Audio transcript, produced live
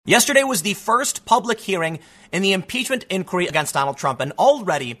Yesterday was the first public hearing in the impeachment inquiry against Donald Trump, and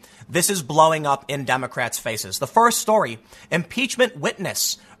already this is blowing up in Democrats' faces. The first story, impeachment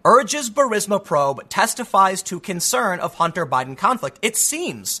witness urges Burisma probe, testifies to concern of Hunter Biden conflict. It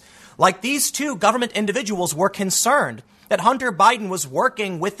seems like these two government individuals were concerned that Hunter Biden was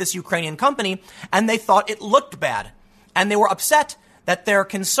working with this Ukrainian company, and they thought it looked bad, and they were upset that their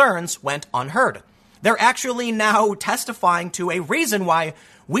concerns went unheard. They're actually now testifying to a reason why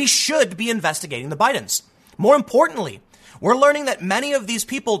we should be investigating the Bidens. More importantly, we're learning that many of these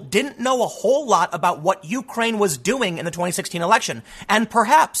people didn't know a whole lot about what Ukraine was doing in the 2016 election. And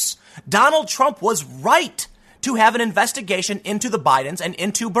perhaps Donald Trump was right to have an investigation into the Bidens and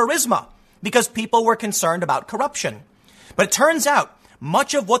into Burisma because people were concerned about corruption. But it turns out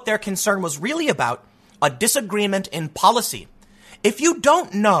much of what their concern was really about a disagreement in policy. If you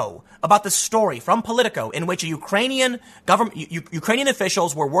don't know about the story from Politico in which Ukrainian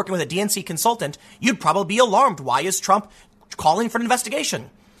officials were working with a DNC consultant, you'd probably be alarmed. Why is Trump calling for an investigation?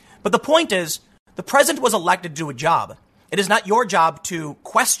 But the point is, the president was elected to do a job. It is not your job to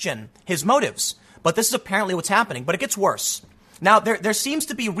question his motives. But this is apparently what's happening. But it gets worse. Now, there seems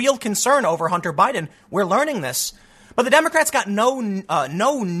to be real concern over Hunter Biden. We're learning this. But the Democrats got no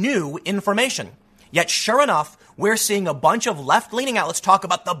new information. Yet, sure enough, we're seeing a bunch of left-leaning outlets talk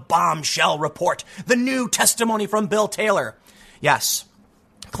about the bombshell report, the new testimony from Bill Taylor. Yes,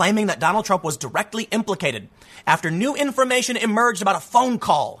 claiming that Donald Trump was directly implicated after new information emerged about a phone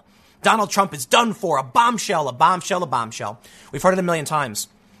call. Donald Trump is done for. A bombshell, a bombshell, a bombshell. We've heard it a million times.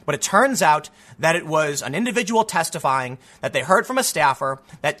 But it turns out that it was an individual testifying that they heard from a staffer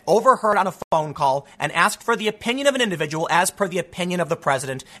that overheard on a phone call and asked for the opinion of an individual as per the opinion of the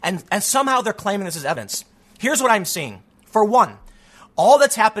president. And somehow they're claiming this as evidence. Here's what I'm seeing. For one, all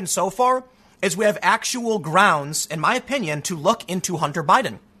that's happened so far is we have actual grounds, in my opinion, to look into Hunter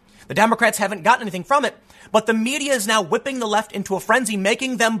Biden. The Democrats haven't gotten anything from it, but the media is now whipping the left into a frenzy,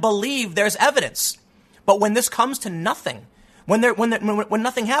 making them believe there's evidence. But when this comes to nothing, when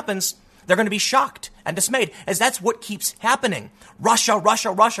nothing happens, they're going to be shocked and dismayed, as that's what keeps happening. Russia, Russia,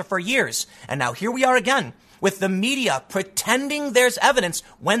 Russia for years. And now here we are again with the media pretending there's evidence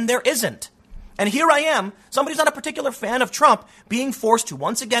when there isn't. And here I am, somebody who's not a particular fan of Trump, being forced to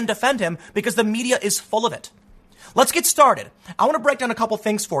once again defend him because the media is full of it. Let's get started. I want to break down a couple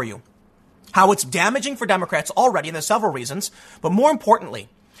things for you. How it's damaging for Democrats already, and there's several reasons, but more importantly,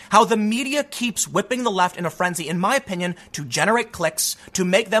 how the media keeps whipping the left in a frenzy, in my opinion, to generate clicks, to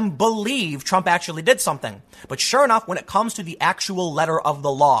make them believe Trump actually did something. But sure enough, when it comes to the actual letter of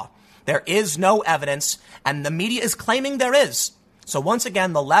the law, there is no evidence, and the media is claiming there is. So once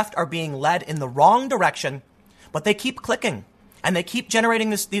again, the left are being led in the wrong direction, but they keep clicking, and they keep generating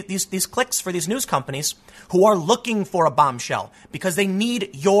these clicks for these news companies who are looking for a bombshell because they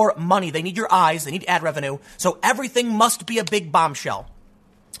need your money. They need your eyes. They need ad revenue. So everything must be a big bombshell.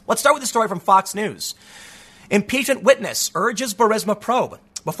 Let's start with the story from Fox News. Impeachment witness urges Burisma probe.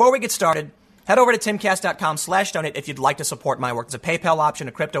 Before we get started, head over to timcast.com/donate if you'd like to support my work. There's a PayPal option,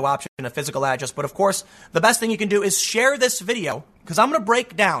 a crypto option, a physical address. But of course, the best thing you can do is share this video because I'm going to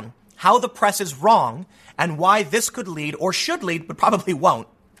break down how the press is wrong and why this could lead, or should lead, but probably won't,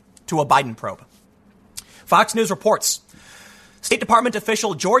 to a Biden probe. Fox News reports State Department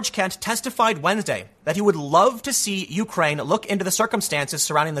official George Kent testified Wednesday that he would love to see Ukraine look into the circumstances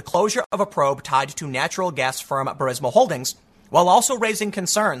surrounding the closure of a probe tied to natural gas firm Burisma Holdings, while also raising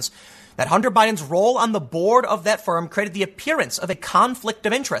concerns that Hunter Biden's role on the board of that firm created the appearance of a conflict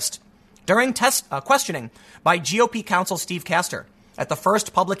of interest. During questioning by GOP counsel Steve Castor at the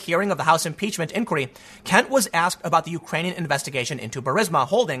first public hearing of the House impeachment inquiry, Kent was asked about the Ukrainian investigation into Burisma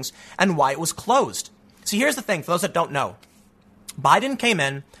Holdings and why it was closed. See, here's the thing, for those that don't know. Biden came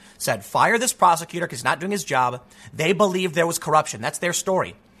in, said, fire this prosecutor because he's not doing his job. They believed there was corruption. That's their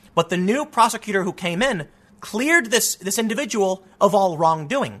story. But the new prosecutor who came in cleared this individual of all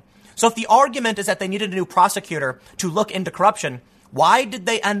wrongdoing. So if the argument is that they needed a new prosecutor to look into corruption, why did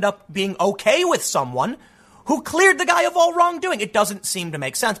they end up being okay with someone who cleared the guy of all wrongdoing? It doesn't seem to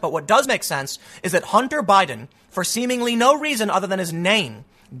make sense. But what does make sense is that Hunter Biden, for seemingly no reason other than his name,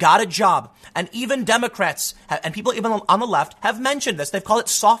 got a job. And even Democrats and people even on the left have mentioned this. They've called it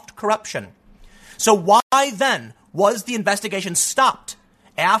soft corruption. So why then was the investigation stopped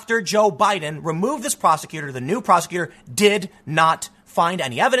after Joe Biden removed this prosecutor? The new prosecutor did not find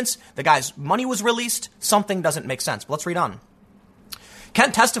any evidence. The guy's money was released. Something doesn't make sense. But let's read on.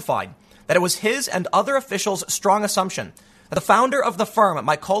 Kent testified that it was his and other officials' strong assumption that the founder of the firm,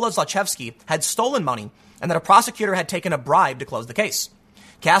 Mykola Zlochevsky, had stolen money and that a prosecutor had taken a bribe to close the case.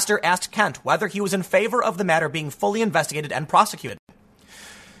 Castor asked Kent whether he was in favor of the matter being fully investigated and prosecuted.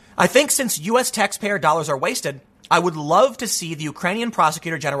 I think since U.S. taxpayer dollars are wasted, I would love to see the Ukrainian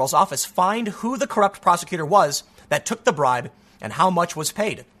prosecutor general's office find who the corrupt prosecutor was that took the bribe and how much was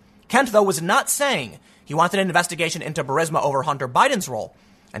paid. Kent, though, was not saying he wanted an investigation into Burisma over Hunter Biden's role,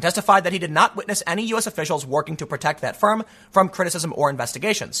 and testified that he did not witness any U.S. officials working to protect that firm from criticism or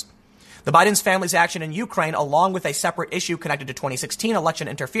investigations. The Biden's family's action in Ukraine, along with a separate issue connected to 2016 election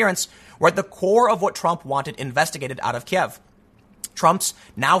interference, were at the core of what Trump wanted investigated out of Kiev. Trump's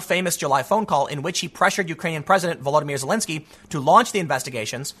now famous July phone call in which he pressured Ukrainian President Volodymyr Zelensky to launch the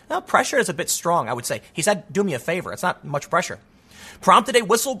investigations. Now, pressure is a bit strong, I would say. He said, do me a favor. It's not much pressure. Prompted a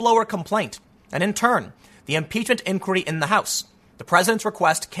whistleblower complaint, and in turn, the impeachment inquiry in the House. The president's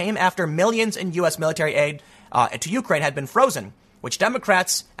request came after millions in U.S. military aid to Ukraine had been frozen, which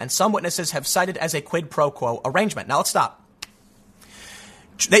Democrats and some witnesses have cited as a quid pro quo arrangement. Now, let's stop.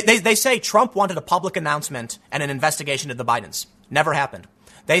 They say Trump wanted a public announcement and an investigation into the Bidens. Never happened.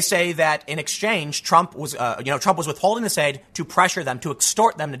 They say that in exchange, Trump was withholding this aid to pressure them, to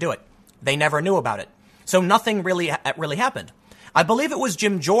extort them to do it. They never knew about it. So nothing really happened. I believe it was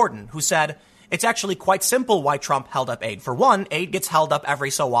Jim Jordan who said it's actually quite simple why Trump held up aid. For one, aid gets held up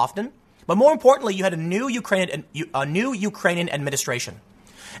every so often. But more importantly, you had a new Ukrainian administration.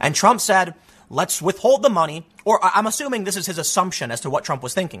 And Trump said, let's withhold the money, or I'm assuming this is his assumption as to what Trump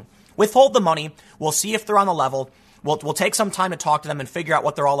was thinking. Withhold the money. We'll see if they're on the level. We'll take some time to talk to them and figure out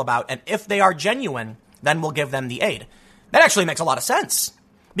what they're all about. And if they are genuine, then we'll give them the aid. That actually makes a lot of sense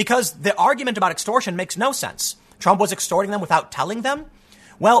because the argument about extortion makes no sense. Trump was extorting them without telling them.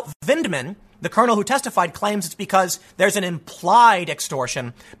 Well, Vindman, the colonel who testified, claims it's because there's an implied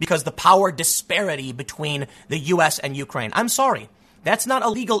extortion because the power disparity between the U.S. and Ukraine. I'm sorry. That's not a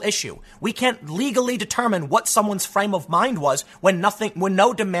legal issue. We can't legally determine what someone's frame of mind was when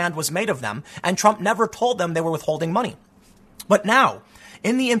no demand was made of them, and Trump never told them they were withholding money. But now,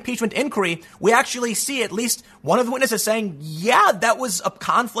 in the impeachment inquiry, we actually see at least one of the witnesses saying, yeah, that was a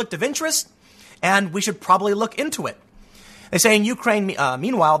conflict of interest, and we should probably look into it. They say in Ukraine,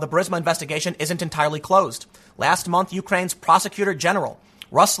 meanwhile, the Burisma investigation isn't entirely closed. Last month, Ukraine's prosecutor general,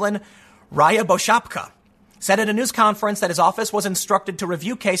 Ruslan Ryaboshapka, said at a news conference that his office was instructed to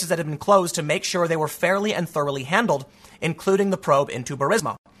review cases that had been closed to make sure they were fairly and thoroughly handled, including the probe into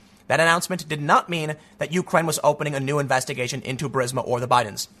Burisma. That announcement did not mean that Ukraine was opening a new investigation into Burisma or the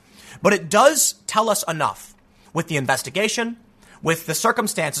Bidens. But it does tell us enough with the investigation, with the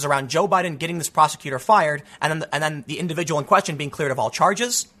circumstances around Joe Biden getting this prosecutor fired, and then the individual in question being cleared of all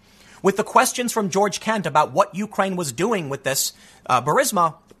charges, with the questions from George Kent about what Ukraine was doing with this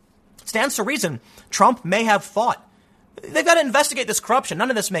Burisma, stands to reason Trump may have thought, they've got to investigate this corruption.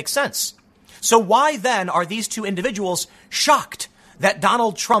 None of this makes sense. So why then are these two individuals shocked that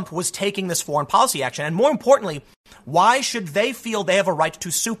Donald Trump was taking this foreign policy action? And more importantly, why should they feel they have a right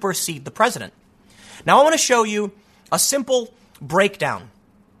to supersede the president? Now, I want to show you a simple breakdown.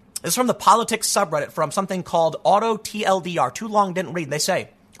 This is from the politics subreddit from something called Auto TLDR. Too long, didn't read. They say,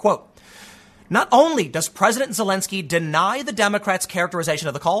 quote, not only does President Zelensky deny the Democrats' characterization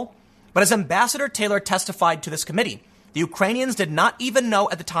of the call, but as Ambassador Taylor testified to this committee, the Ukrainians did not even know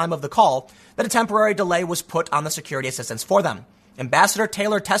at the time of the call that a temporary delay was put on the security assistance for them. Ambassador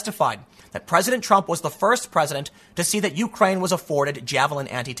Taylor testified that President Trump was the first president to see that Ukraine was afforded Javelin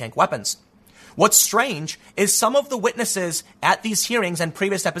anti-tank weapons. What's strange is some of the witnesses at these hearings and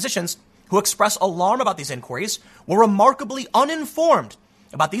previous depositions who express alarm about these inquiries were remarkably uninformed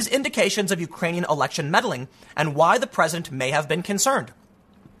about these indications of Ukrainian election meddling and why the president may have been concerned.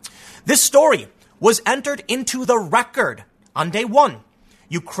 This story was entered into the record on day one.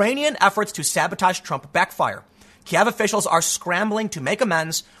 Ukrainian efforts to sabotage Trump backfire. Kiev officials are scrambling to make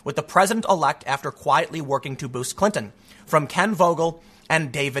amends with the president-elect after quietly working to boost Clinton. From Ken Vogel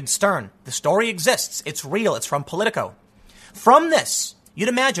and David Stern. The story exists. It's real. It's from Politico. From this, you'd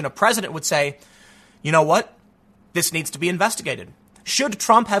imagine a president would say, you know what? This needs to be investigated. Should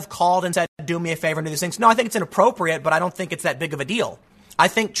Trump have called and said, do me a favor and do these things? No, I think it's inappropriate, but I don't think it's that big of a deal. I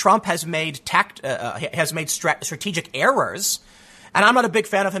think Trump has made strategic errors, and I'm not a big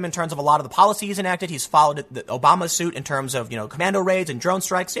fan of him in terms of a lot of the policies he's enacted. He's followed the Obama suit in terms of, commando raids and drone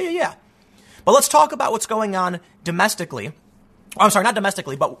strikes. Yeah. But let's talk about what's going on domestically. I'm sorry, not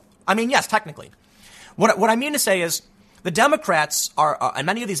domestically, but yes, technically. What I mean to say is the Democrats are, and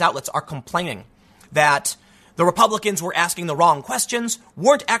many of these outlets are complaining that the Republicans were asking the wrong questions,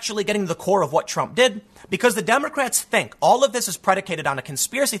 weren't actually getting to the core of what Trump did, because the Democrats think all of this is predicated on a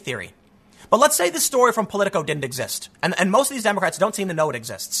conspiracy theory. But let's say this story from Politico didn't exist, and most of these Democrats don't seem to know it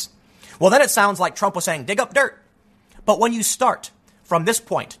exists. Well, then it sounds like Trump was saying, dig up dirt. But when you start from this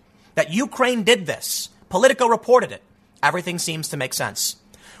point, that Ukraine did this, Politico reported it, everything seems to make sense.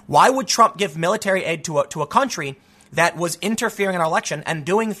 Why would Trump give military aid to a country that was interfering in our election and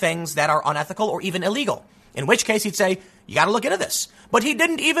doing things that are unethical or even illegal? In which case he'd say, you got to look into this. But he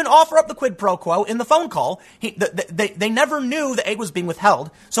didn't even offer up the quid pro quo in the phone call. They never knew the aid was being withheld.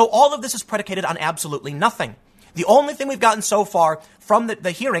 So all of this is predicated on absolutely nothing. The only thing we've gotten so far from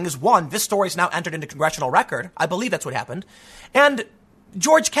the hearing is, one, this story is now entered into congressional record. I believe that's what happened. And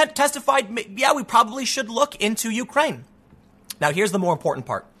George Kent testified, yeah, we probably should look into Ukraine. Now, here's the more important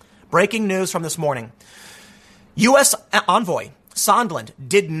part. Breaking news from this morning. U.S. envoy Sondland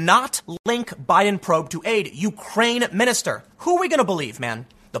did not link Biden probe to aid Ukraine minister. Who are we going to believe, man?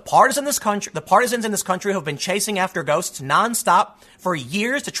 The partisans in this country who have been chasing after ghosts nonstop for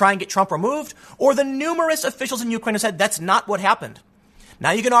years to try and get Trump removed, or the numerous officials in Ukraine who said that's not what happened.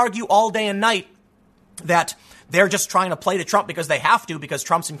 Now you can argue all day and night that they're just trying to play to Trump because they have to, because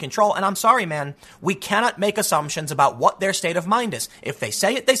Trump's in control. And I'm sorry, man, we cannot make assumptions about what their state of mind is. If they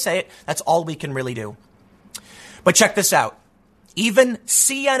say it, they say it. That's all we can really do. But check this out. Even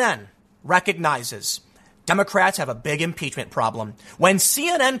CNN recognizes Democrats have a big impeachment problem. When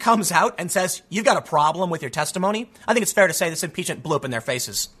CNN comes out and says, you've got a problem with your testimony, I think it's fair to say this impeachment blew up in their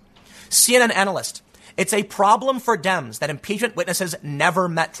faces. CNN analyst, it's a problem for Dems that impeachment witnesses never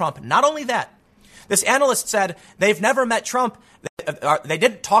met Trump. Not only that, this analyst said they've never met Trump. They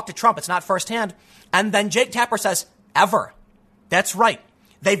didn't talk to Trump. It's not firsthand. And then Jake Tapper says, ever. That's right.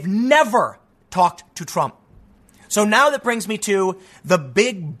 They've never talked to Trump. So now that brings me to the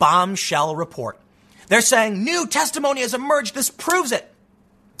big bombshell report. They're saying new testimony has emerged. This proves it.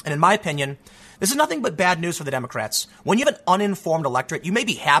 And in my opinion, this is nothing but bad news for the Democrats. When you have an uninformed electorate, you may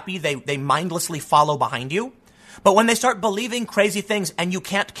be happy they mindlessly follow behind you. But when they start believing crazy things and you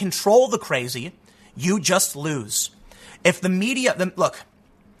can't control the crazy, you just lose. If the media,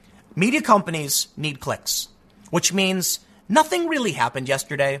 media companies need clicks, which means nothing really happened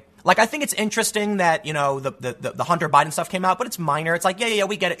yesterday. Like, I think it's interesting that, the Hunter Biden stuff came out, but it's minor. It's like, yeah,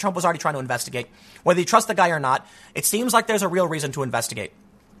 we get it. Trump was already trying to investigate. Whether you trust the guy or not, it seems like there's a real reason to investigate.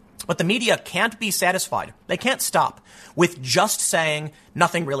 But the media can't be satisfied. They can't stop with just saying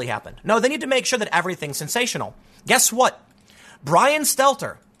nothing really happened. No, they need to make sure that everything's sensational. Guess what? Brian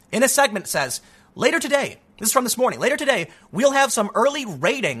Stelter, in a segment, says, later today, this is from this morning, later today, we'll have some early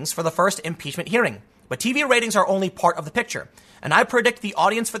ratings for the first impeachment hearing. But TV ratings are only part of the picture. And I predict the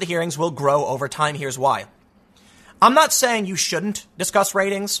audience for the hearings will grow over time. Here's why. I'm not saying you shouldn't discuss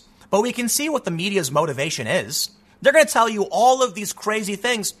ratings, but we can see what the media's motivation is. They're going to tell you all of these crazy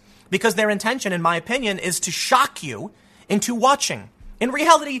things because their intention, in my opinion, is to shock you into watching. In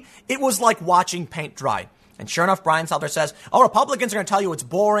reality, it was like watching paint dry. And sure enough, Brian Stelter says, Republicans are going to tell you it's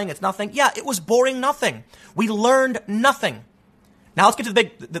boring, it's nothing. Yeah, it was boring nothing. We learned nothing. Now let's get to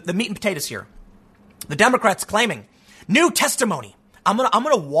the meat and potatoes here. The Democrats claiming new testimony. I'm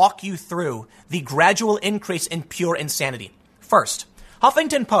gonna walk you through the gradual increase in pure insanity. First,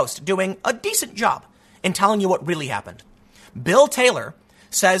 Huffington Post doing a decent job in telling you what really happened. Bill Taylor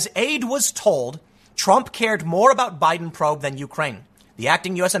says aide was told Trump cared more about Biden probe than Ukraine. The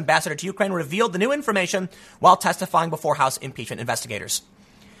acting U.S. ambassador to Ukraine revealed the new information while testifying before House impeachment investigators.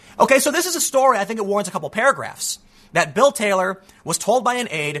 Okay, so this is a story, I think it warrants a couple paragraphs. That Bill Taylor was told by an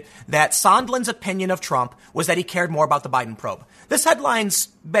aide that Sondland's opinion of Trump was that he cared more about the Biden probe. This headline's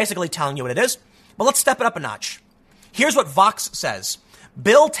basically telling you what it is, but let's step it up a notch. Here's what Vox says.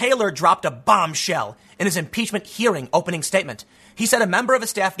 Bill Taylor dropped a bombshell in his impeachment hearing opening statement. He said a member of his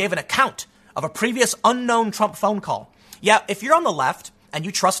staff gave an account of a previous unknown Trump phone call. Yeah, if you're on the left and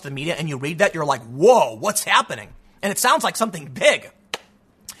you trust the media and you read that, you're like, whoa, what's happening? And it sounds like something big.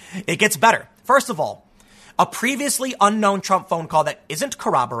 It gets better. First of all, a previously unknown Trump phone call that isn't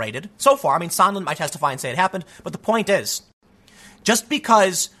corroborated so far. I mean, Sondland might testify and say it happened, but the point is, just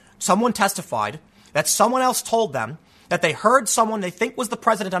because someone testified that someone else told them that they heard someone they think was the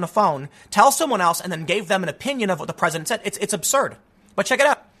president on a phone tell someone else and then gave them an opinion of what the president said, it's absurd. But check it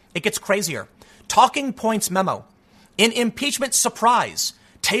out. It gets crazier. Talking Points memo. In impeachment surprise,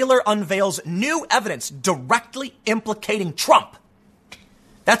 Taylor unveils new evidence directly implicating Trump.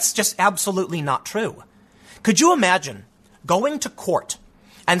 That's just absolutely not true. Could you imagine going to court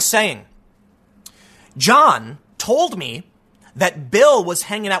and saying, John told me that Bill was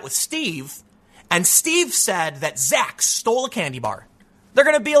hanging out with Steve, and Steve said that Zach stole a candy bar? They're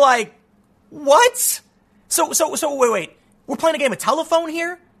going to be like, what? So wait. We're playing a game of telephone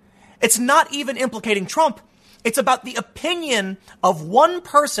here? It's not even implicating Trump. It's about the opinion of one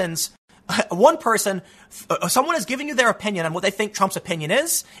person, someone is giving you their opinion on what they think Trump's opinion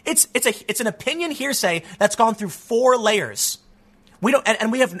is. It's an opinion hearsay that's gone through 4 layers. We don't,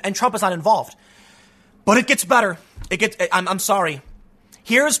 and Trump is not involved. But it gets better. I'm sorry.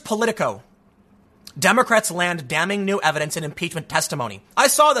 Here's Politico. Democrats land damning new evidence in impeachment testimony. I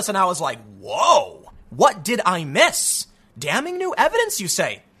saw this and I was like, whoa, what did I miss? Damning new evidence, you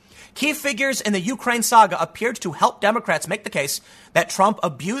say? Key figures in the Ukraine saga appeared to help Democrats make the case that Trump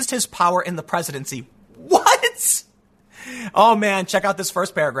abused his power in the presidency. What? Oh, man, check out this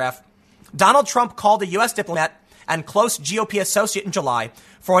first paragraph. Donald Trump called a U.S. diplomat and close GOP associate in July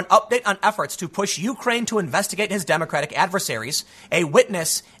for an update on efforts to push Ukraine to investigate his Democratic adversaries. A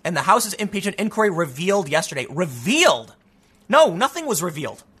witness in the House's impeachment inquiry revealed yesterday. Revealed? No, nothing was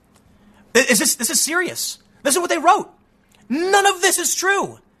revealed. This is serious. This is what they wrote. None of this is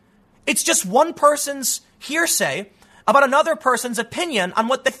true. It's just one person's hearsay about another person's opinion on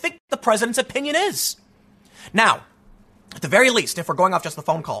what they think the president's opinion is. Now, at the very least, if we're going off just the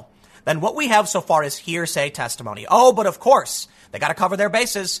phone call, then what we have so far is hearsay testimony. Oh, but of course, they got to cover their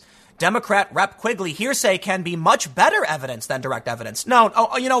bases. Democrat Rep. Quigley, hearsay can be much better evidence than direct evidence. No,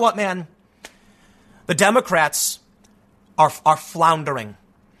 you know what, man? The Democrats are floundering.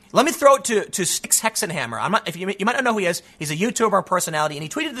 Let me throw it to Styx Hexenhammer. You might not know who he is. He's a YouTuber personality, and he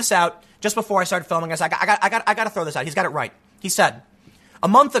tweeted this out just before I started filming this. I got to throw this out. He's got it right. He said, a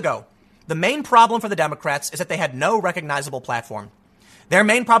month ago, the main problem for the Democrats is that they had no recognizable platform. Their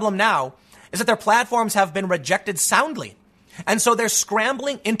main problem now is that their platforms have been rejected soundly. And so they're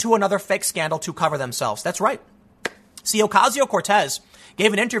scrambling into another fake scandal to cover themselves. That's right. See, Ocasio-Cortez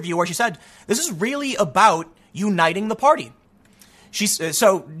gave an interview where she said, this is really about uniting the party.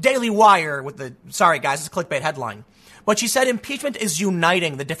 So Daily Wire with the, sorry guys, it's a clickbait headline. But she said impeachment is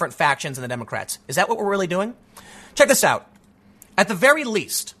uniting the different factions in the Democrats. Is that what we're really doing? Check this out. At the very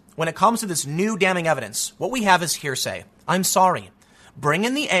least, when it comes to this new damning evidence, what we have is hearsay. I'm sorry. Bring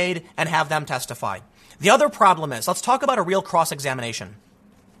in the aide and have them testify. The other problem is, let's talk about a real cross-examination.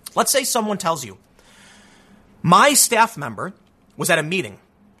 Let's say someone tells you, my staff member was at a meeting,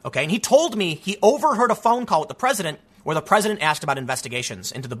 okay, and he told me he overheard a phone call with the president where the president asked about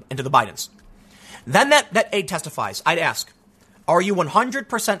investigations into the Bidens. Then that aide testifies. I'd ask, are you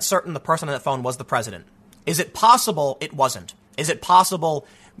 100% certain the person on that phone was the president? Is it possible it wasn't? Is it possible,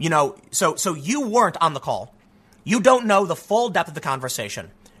 so you weren't on the call. You don't know the full depth of the conversation.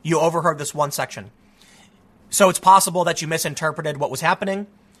 You overheard this one section. So it's possible that you misinterpreted what was happening.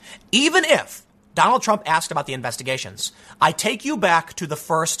 Even if Donald Trump asked about the investigations, I take you back to the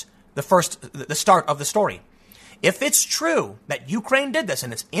start of the story. If it's true that Ukraine did this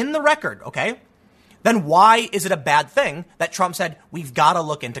and it's in the record, okay, then why is it a bad thing that Trump said we've got to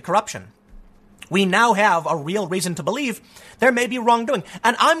look into corruption? We now have a real reason to believe there may be wrongdoing.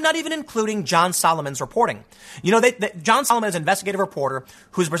 And I'm not even including John Solomon's reporting. John Solomon is an investigative reporter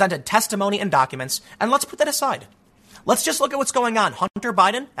who's presented testimony and documents. And let's put that aside. Let's just look at what's going on. Hunter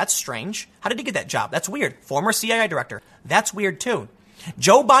Biden, that's strange. How did he get that job? That's weird. Former CIA director. That's weird, too.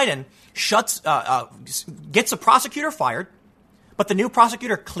 Joe Biden gets a prosecutor fired, but the new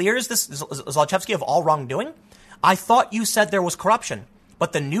prosecutor clears this Zlochevsky of all wrongdoing. I thought you said there was corruption,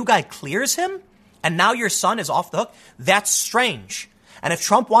 but the new guy clears him? And now your son is off the hook? That's strange. And if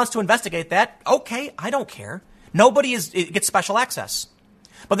Trump wants to investigate that, okay, I don't care. Nobody gets special access.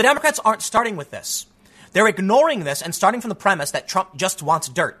 But the Democrats aren't starting with this. They're ignoring this and starting from the premise that Trump just wants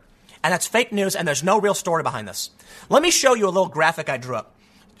dirt. And that's fake news, and there's no real story behind this. Let me show you a little graphic I drew up,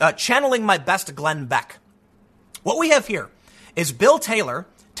 channeling my best Glenn Beck. What we have here is Bill Taylor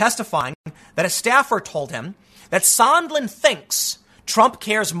testifying that a staffer told him that Sondland thinks Trump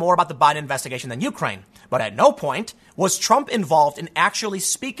cares more about the Biden investigation than Ukraine. But at no point was Trump involved in actually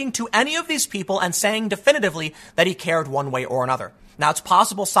speaking to any of these people and saying definitively that he cared one way or another. Now, it's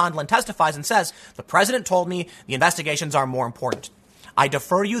possible Sondland testifies and says, the president told me the investigations are more important. I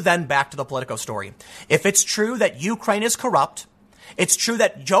defer you then back to the Politico story. If it's true that Ukraine is corrupt, it's true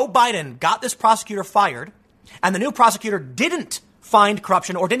that Joe Biden got this prosecutor fired, and the new prosecutor didn't find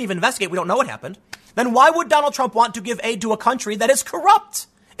corruption or didn't even investigate, we don't know what happened, then why would Donald Trump want to give aid to a country that is corrupt?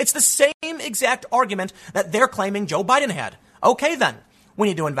 It's the same exact argument that they're claiming Joe Biden had. Okay, then, we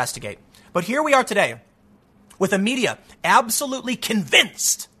need to investigate. But here we are today with the media absolutely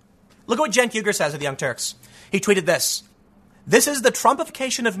convinced. Look at what Cenk Uygur says of the Young Turks. He tweeted this. This is the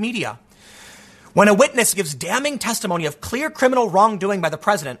Trumpification of media. When a witness gives damning testimony of clear criminal wrongdoing by the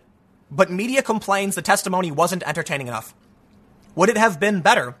president, but media complains the testimony wasn't entertaining enough. Would it have been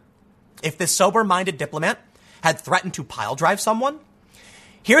better if this sober-minded diplomat had threatened to pile drive someone?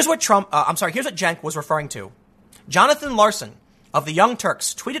 Here's what Cenk was referring to. Jonathan Larson of the Young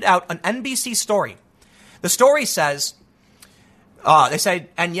Turks tweeted out an NBC story. The story says, they say,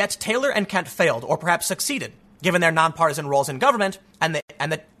 and yet Taylor and Kent failed or perhaps succeeded, given their nonpartisan roles in government and the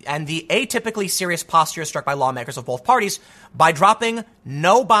and the atypically serious posture struck by lawmakers of both parties by dropping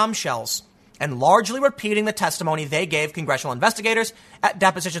no bombshells and largely repeating the testimony they gave congressional investigators at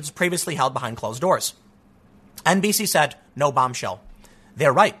depositions previously held behind closed doors. NBC said, no bombshell.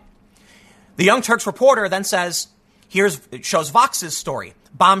 They're right. The Young Turks reporter then says, shows Vox's story,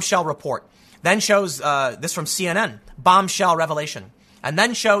 bombshell report. Then shows this from CNN, bombshell revelation. And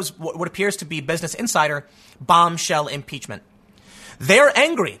then shows what appears to be Business Insider, bombshell impeachment. They're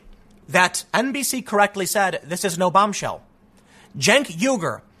angry that NBC correctly said this is no bombshell. Cenk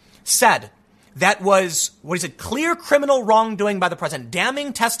Uygur said that was, clear criminal wrongdoing by the president,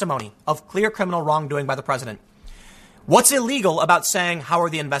 damning testimony of clear criminal wrongdoing by the president. What's illegal about saying, how are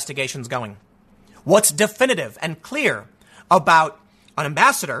the investigations going? What's definitive and clear about an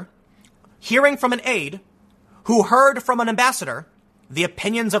ambassador hearing from an aide who heard from an ambassador the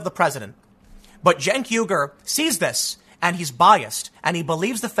opinions of the president? But Cenk Uygur sees this and he's biased and he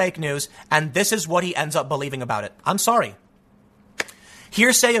believes the fake news, and this is what he ends up believing about it. I'm sorry.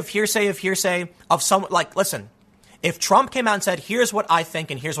 Hearsay of hearsay of hearsay of someone, like, listen, if Trump came out and said, here's what I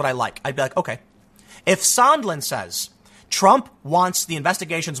think and here's what I like, I'd be like, okay. If Sondland says Trump wants the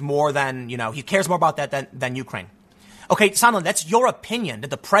investigations more than, he cares more about that than Ukraine. Okay, Sondland, that's your opinion. Did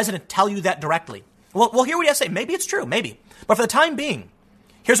the president tell you that directly? Well, we'll hear what he has to say. Maybe it's true, maybe. But for the time being,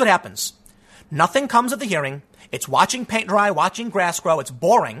 here's what happens. Nothing comes of the hearing. It's watching paint dry, watching grass grow. It's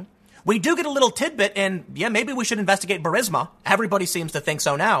boring. We do get a little tidbit in, maybe we should investigate Burisma. Everybody seems to think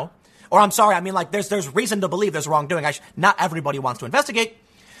so now. Or I'm sorry, there's reason to believe there's wrongdoing. Not everybody wants to investigate.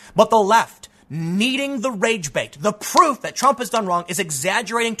 But the left, needing the rage bait, the proof that Trump has done wrong, is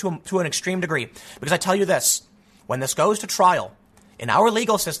exaggerating to an extreme degree. Because I tell you this, when this goes to trial in our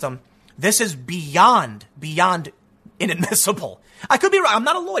legal system, this is beyond inadmissible. I could be wrong. I'm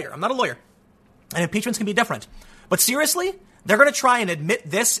not a lawyer. And impeachments can be different. But seriously, they're going to try and admit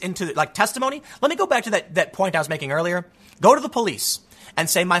this into testimony. Let me go back to that point I was making earlier. Go to the police and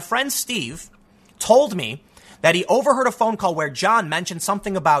say, my friend Steve told me that he overheard a phone call where John mentioned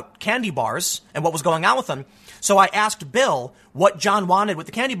something about candy bars and what was going on with them. So I asked Bill what John wanted with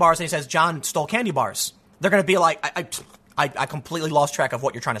the candy bars, and he says John stole candy bars. They're going to be like, I completely lost track of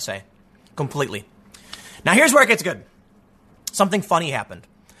what you're trying to say. Completely. Now here's where it gets good. Something funny happened.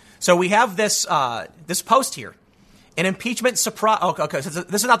 So we have this post here. An impeachment surprise. Okay, so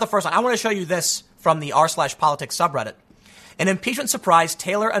this is not the first one. I want to show you this from the r/politics subreddit. An impeachment surprise,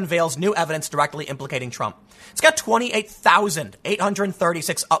 Taylor unveils new evidence directly implicating Trump. It's got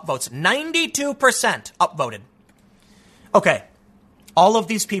 28,836 upvotes, 92% upvoted. Okay, all of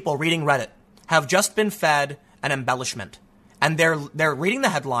these people reading Reddit have just been fed an embellishment. And they're reading the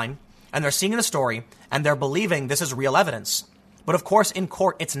headline, and they're seeing the story, and they're believing this is real evidence. But of course, in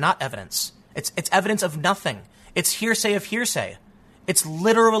court, it's not evidence. It's evidence of nothing. It's hearsay of hearsay. It's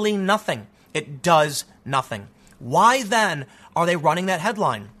literally nothing. It does nothing. Why then are they running that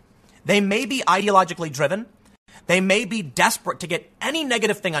headline? They may be ideologically driven. They may be desperate to get any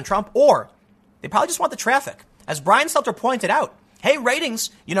negative thing on Trump, or they probably just want the traffic. As Brian Stelter pointed out, hey, ratings,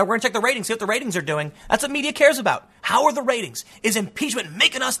 we're going to check the ratings, see what the ratings are doing. That's what media cares about. How are the ratings? Is impeachment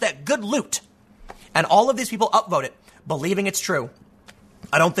making us that good loot? And all of these people upvote it, believing it's true.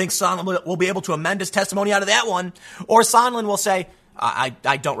 I don't think Sondland will be able to amend his testimony out of that one. Or Sondland will say,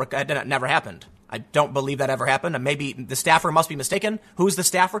 that never happened. I don't believe that ever happened. And maybe the staffer must be mistaken. Who's the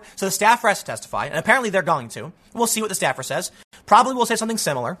staffer? So the staffer has to testify. And apparently they're going to. We'll see what the staffer says. Probably will say something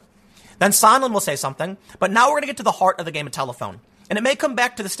similar. Then Sondland will say something. But now we're going to get to the heart of the game of telephone. And it may come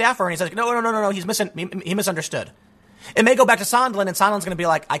back to the staffer and he says, no, he misunderstood. It may go back to Sondland, and Sondland's going to be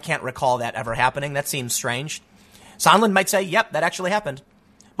like, I can't recall that ever happening. That seems strange. Sondland might say, yep, that actually happened.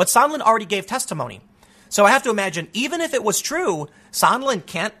 But Sondland already gave testimony. So I have to imagine, even if it was true, Sondland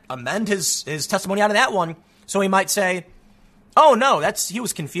can't amend his testimony out of that one. So he might say, oh, no, he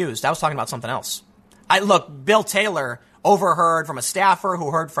was confused. I was talking about something else. Bill Taylor overheard from a staffer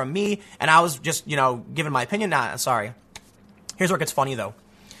who heard from me, and I was just, giving my opinion. Nah, sorry. Here's where it gets funny, though.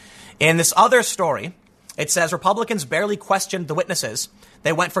 In this other story, it says Republicans barely questioned the witnesses.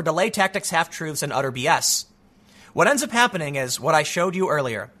 They went for delay tactics, half-truths, and utter BS. What ends up happening is what I showed you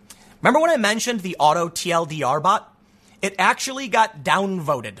earlier. Remember when I mentioned the auto TLDR bot? It actually got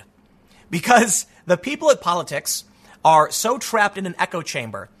downvoted because the people at politics are so trapped in an echo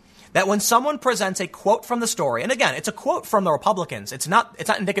chamber that when someone presents a quote from the story, and again, it's a quote from the Republicans. It's not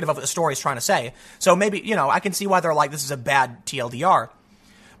indicative of what the story is trying to say. So maybe, I can see why they're like, this is a bad TLDR.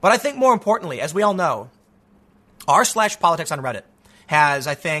 But I think more importantly, as we all know, r/politics on Reddit has,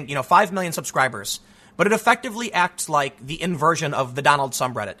 I think, 5 million subscribers. but it effectively acts like the inversion of the Donald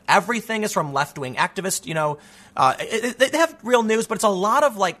subreddit. Everything is from left-wing activists, they have real news, but it's a lot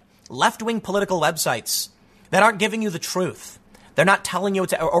of like left-wing political websites that aren't giving you the truth. They're not telling you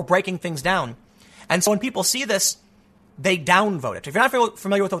or breaking things down. And so when people see this, they downvote it. If you're not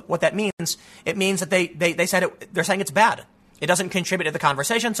familiar with what that means, it means that they're saying it's bad. It doesn't contribute to the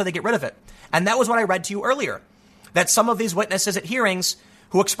conversation, so they get rid of it. And that was what I read to you earlier, that some of these witnesses at hearings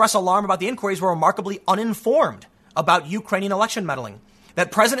who express alarm about the inquiries were remarkably uninformed about Ukrainian election meddling, that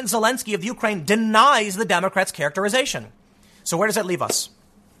President Zelensky of Ukraine denies the Democrats' characterization. So where does that leave us?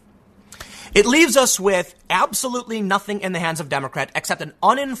 It leaves us with absolutely nothing in the hands of Democrat except an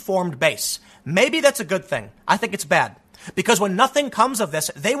uninformed base. Maybe that's a good thing. I think it's bad. Because when nothing comes of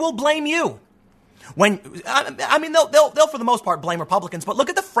this, they will blame you. They'll for the most part blame Republicans, but look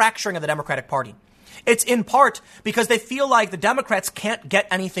at the fracturing of the Democratic Party. It's in part because they feel like the Democrats can't get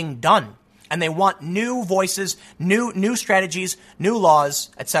anything done. And they want new voices, new strategies, new laws,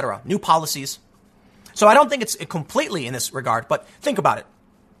 etc., new policies. So I don't think it's completely in this regard, but think about it.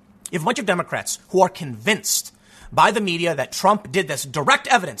 You have a bunch of Democrats who are convinced by the media that Trump did this. Direct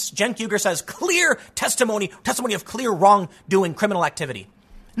evidence. Jen Kuger says clear testimony of clear wrongdoing, criminal activity.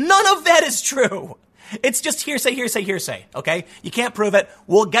 None of that is true. It's just hearsay, okay? You can't prove it.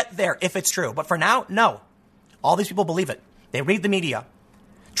 We'll get there if it's true. But for now, no. All these people believe it. They read the media.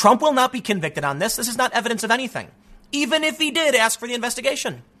 Trump will not be convicted on this. This is not evidence of anything. Even if he did ask for the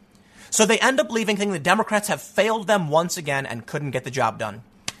investigation. So they end up thinking the Democrats have failed them once again and couldn't get the job done.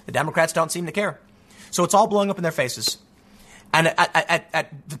 The Democrats don't seem to care. So it's all blowing up in their faces. And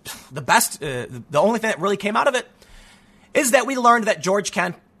at the best, the only thing that really came out of it is that we learned that George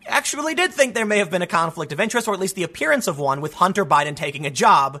Kent actually did think there may have been a conflict of interest, or at least the appearance of one, with Hunter Biden taking a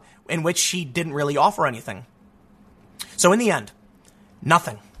job in which she didn't really offer anything. So in the end,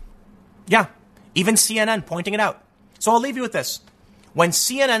 nothing. Yeah, even CNN pointing it out. So I'll leave you with this. When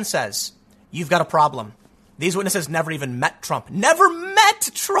CNN says, you've got a problem, these witnesses never even met Trump. Never met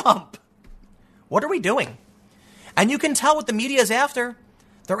Trump! What are we doing? And you can tell what the media is after.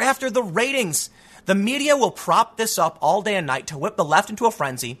 They're after the ratings. The media will prop this up all day and night to whip the left into a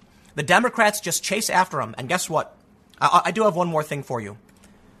frenzy. The Democrats just chase after them. And guess what? I do have one more thing for you.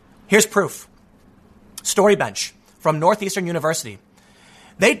 Here's proof. Storybench from Northeastern University.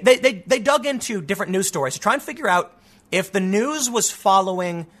 They dug into different news stories to try and figure out if the news was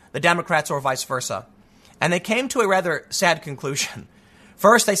following the Democrats or vice versa. And they came to a rather sad conclusion.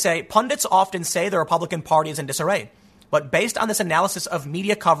 First, they say pundits often say the Republican Party is in disarray. But based on this analysis of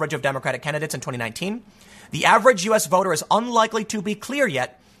media coverage of Democratic candidates in 2019, the average U.S. voter is unlikely to be clear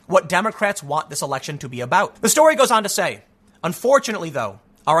yet what Democrats want this election to be about. The story goes on to say, unfortunately, though,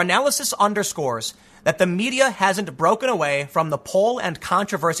 our analysis underscores that the media hasn't broken away from the poll and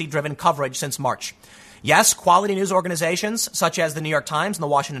controversy-driven coverage since March. Yes, quality news organizations such as the New York Times and the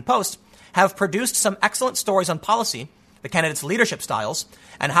Washington Post have produced some excellent stories on policy, the candidates' leadership styles,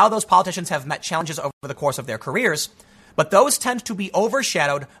 and how those politicians have met challenges over the course of their careers. But those tend to be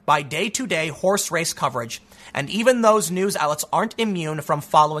overshadowed by day-to-day horse race coverage, and even those news outlets aren't immune from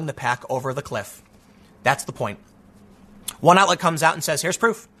following the pack over the cliff. That's the point. One outlet comes out and says, here's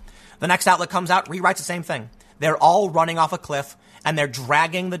proof. The next outlet comes out, rewrites the same thing. They're all running off a cliff, and they're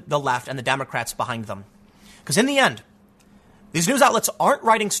dragging the left and the Democrats behind them. Because in the end, these news outlets aren't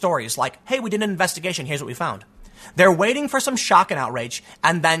writing stories like, hey, we did an investigation, here's what we found. They're waiting for some shock and outrage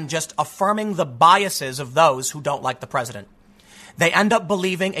and then just affirming the biases of those who don't like the president. They end up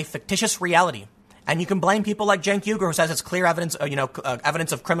believing a fictitious reality. And you can blame people like Jen Kuger, who says it's clear evidence,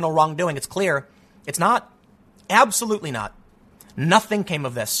 evidence of criminal wrongdoing. It's clear. It's not. Absolutely not. Nothing came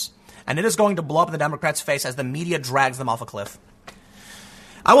of this. And it is going to blow up in the Democrats' face as the media drags them off a cliff.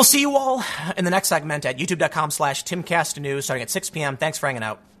 I will see you all in the next segment at youtube.com/TimCastNews starting at 6 p.m. Thanks for hanging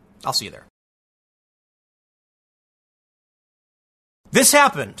out. I'll see you there. This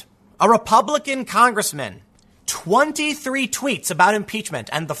happened. A Republican congressman, 23 tweets about impeachment,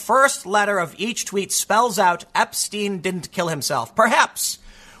 and the first letter of each tweet spells out Epstein didn't kill himself. Perhaps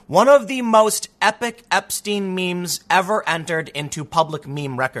one of the most epic Epstein memes ever entered into public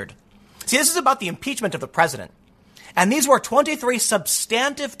meme record. See, this is about the impeachment of the president. And these were 23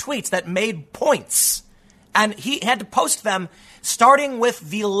 substantive tweets that made points. And he had to post them starting with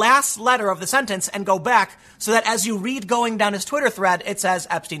the last letter of the sentence and go back so that as you read going down his Twitter thread, it says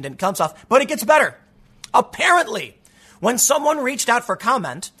Epstein didn't kill himself. But it gets better. Apparently, when someone reached out for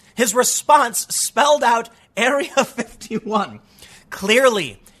comment, his response spelled out Area 51.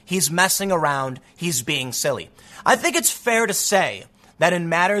 Clearly, he's messing around. He's being silly. I think it's fair to say that in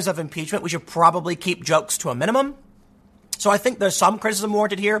matters of impeachment, we should probably keep jokes to a minimum. So I think there's some criticism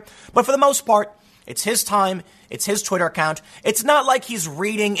warranted here. But for the most part, It's his time. It's his Twitter account. It's not like he's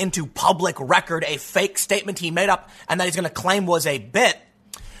reading into public record a fake statement he made up and that he's going to claim was a bit.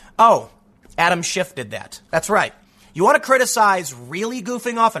 Oh, Adam Schiff did that. That's right. You want to criticize really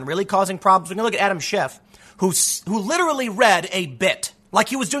goofing off and really causing problems? We're going to look at Adam Schiff, who literally read a bit, like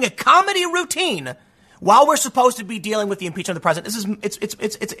he was doing a comedy routine while we're supposed to be dealing with the impeachment of the president.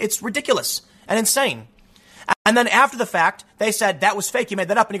 It's ridiculous and insane. And then after the fact, they said that was fake. You made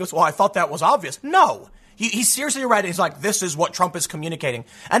that up. And he goes, well, I thought that was obvious. No, he seriously read it. He's like, this is what Trump is communicating.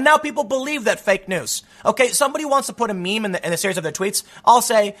 And now people believe that fake news. Okay, somebody wants to put a meme in the series of their tweets. I'll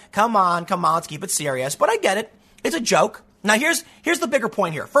say, come on, let's keep it serious. But I get it. It's a joke. Now, here's the bigger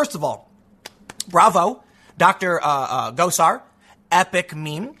point here. First of all, bravo, Dr. Gosar, epic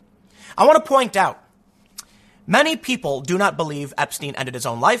meme. I want to point out, many people do not believe Epstein ended his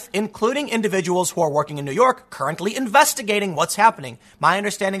own life, including individuals who are working in New York, currently investigating what's happening. My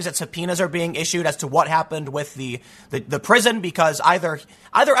understanding is that subpoenas are being issued as to what happened with the prison, because either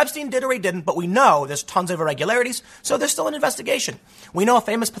Epstein did or he didn't, but we know there's tons of irregularities, so there's still an investigation. We know a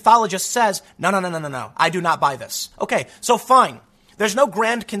famous pathologist says, no, I do not buy this. Okay, so fine. There's no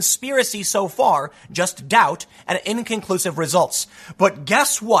grand conspiracy so far, just doubt and inconclusive results. But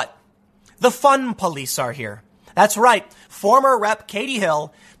guess what? The fun police are here. That's right. Former Rep. Katie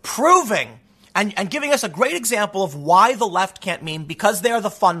Hill proving and giving us a great example of why the left can't meme, because they are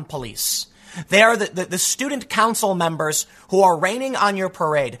the fun police. They are the student council members who are raining on your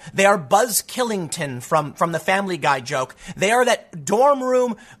parade. They are Buzz Killington from the Family Guy joke. They are that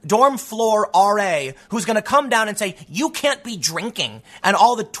dorm floor RA who's going to come down and say, you can't be drinking. And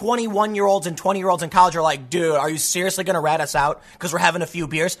all the 21-year-olds and 20-year-olds in college are like, dude, are you seriously going to rat us out because we're having a few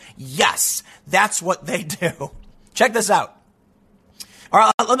beers? Yes, that's what they do. Check this out. All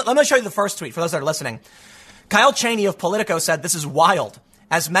right, let me show you the first tweet for those that are listening. Kyle Cheney of Politico said, this is wild.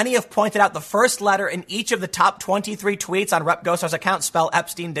 As many have pointed out, the first letter in each of the top 23 tweets on Rep. Gosar's account spell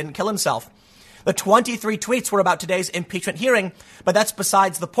Epstein didn't kill himself. The 23 tweets were about today's impeachment hearing, but that's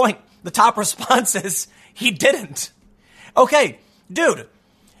besides the point. The top response is, he didn't. Okay, dude,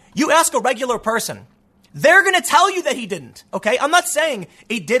 you ask a regular person, they're going to tell you that he didn't, okay? I'm not saying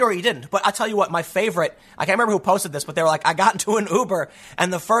he did or he didn't, but I'll tell you what, my favorite, I can't remember who posted this, but they were like, I got into an Uber,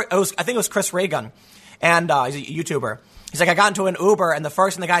 and I think it was Chris Reagan, and he's a YouTuber. He's like, I got into an Uber, and the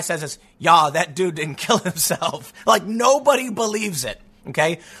first thing the guy says is, yeah, that dude didn't kill himself. Like, nobody believes it,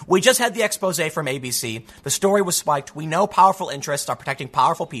 okay? We just had the expose from ABC. The story was spiked. We know powerful interests are protecting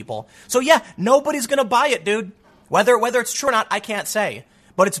powerful people. So, yeah, nobody's going to buy it, dude. Whether it's true or not, I can't say.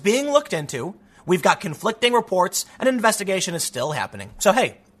 But it's being looked into. We've got conflicting reports, and an investigation is still happening. So,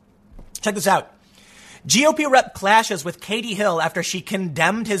 hey, check this out. GOP rep clashes with Katie Hill after she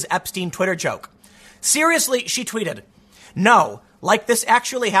condemned his Epstein Twitter joke. Seriously, she tweeted, no, like this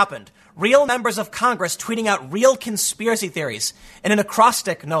actually happened. Real members of Congress tweeting out real conspiracy theories in an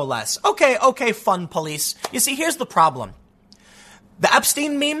acrostic, no less. Okay, fun police. You see, here's the problem. The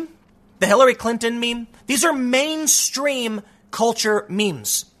Epstein meme, the Hillary Clinton meme, these are mainstream culture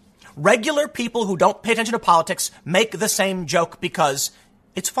memes. Regular people who don't pay attention to politics make the same joke because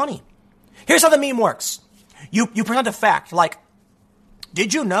it's funny. Here's how the meme works. You present a fact like,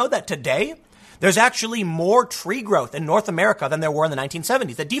 did you know that today there's actually more tree growth in North America than there were in the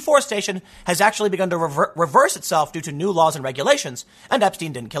 1970s? That deforestation has actually begun to reverse itself due to new laws and regulations, and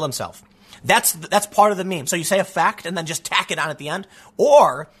Epstein didn't kill himself. That's part of the meme. So you say a fact and then just tack it on at the end.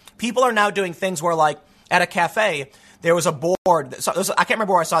 Or people are now doing things where, like, at a cafe, there was a board. I can't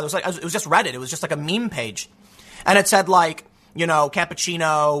remember where I saw it. It was just Reddit. It was just like a meme page. And it said, like, you know,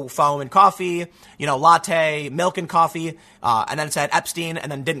 cappuccino, foam and coffee, you know, latte, milk and coffee. And then it said Epstein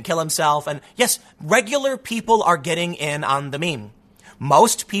and then didn't kill himself. And yes, regular people are getting in on the meme.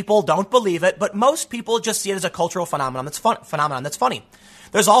 Most people don't believe it, but most people just see it as a cultural phenomenon that's funny.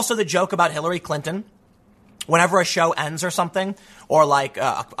 There's also the joke about Hillary Clinton. Whenever a show ends or something, or like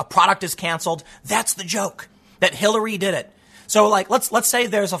a product is canceled, that's the joke, that Hillary did it. So like, let's say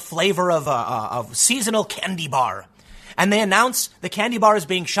there's a flavor of seasonal candy bar, and they announce the candy bar is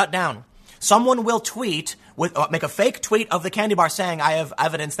being shut down. Someone will make a fake tweet of the candy bar saying, I have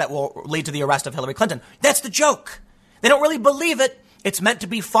evidence that will lead to the arrest of Hillary Clinton. That's the joke. They don't really believe it. It's meant to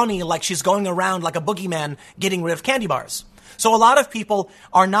be funny, like she's going around like a boogeyman getting rid of candy bars. So a lot of people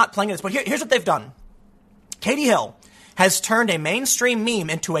are not playing this. But here's what they've done. Katie Hill has turned a mainstream meme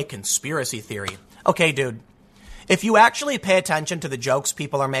into a conspiracy theory. Okay, dude. If you actually pay attention to the jokes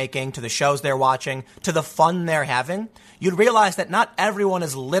people are making, to the shows they're watching, to the fun they're having, you'd realize that not everyone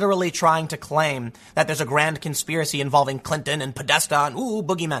is literally trying to claim that there's a grand conspiracy involving Clinton and Podesta and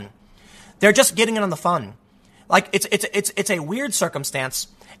boogeymen. They're just getting in on the fun. Like, it's a weird circumstance,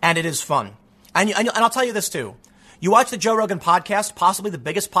 and it is fun. And I'll tell you this too. You watch the Joe Rogan podcast, possibly the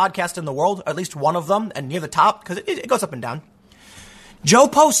biggest podcast in the world, or at least one of them, and near the top, because it goes up and down. Joe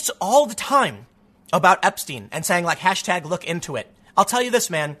posts all the time about Epstein and saying like hashtag look into it. I'll tell you this,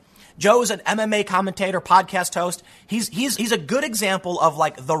 man. Joe's an MMA commentator, podcast host. He's a good example of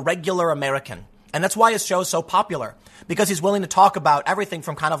like the regular American. And that's why his show is so popular, because he's willing to talk about everything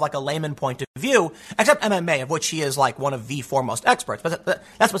from kind of like a layman point of view, except MMA, of which he is like one of the foremost experts. But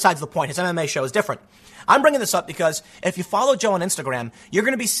that's besides the point. His MMA show is different. I'm bringing this up because if you follow Joe on Instagram, you're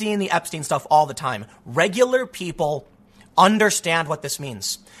going to be seeing the Epstein stuff all the time. Regular people understand what this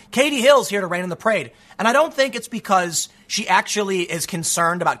means. Katie Hill's here to rain in the parade. And I don't think it's because she actually is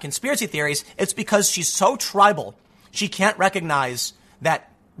concerned about conspiracy theories. It's because she's so tribal. She can't recognize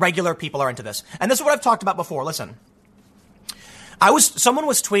that regular people are into this. And this is what I've talked about before. Listen, someone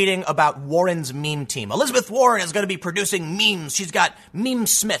was tweeting about Warren's meme team. Elizabeth Warren is going to be producing memes. She's got meme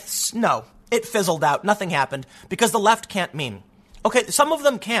smiths. No, it fizzled out. Nothing happened because the left can't meme. Okay, some of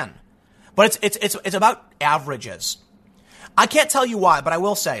them can, but it's about averages. I can't tell you why, but I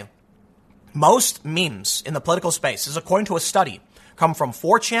will say most memes in the political space, is according to a study, come from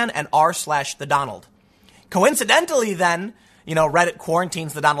 4chan and r/the Donald. Coincidentally, then, Reddit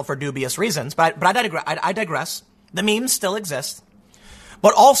quarantines the Donald for dubious reasons, but I digress. The memes still exist.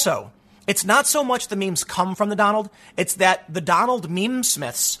 But also, it's not so much the memes come from the Donald, it's that the Donald meme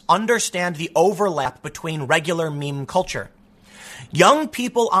smiths understand the overlap between regular meme culture. Young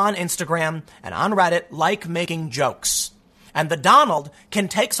people on Instagram and on Reddit like making jokes. And the Donald can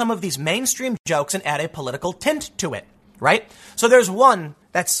take some of these mainstream jokes and add a political tint to it, right? So there's one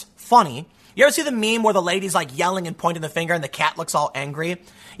that's funny. You ever see the meme where the lady's like yelling and pointing the finger and the cat looks all angry?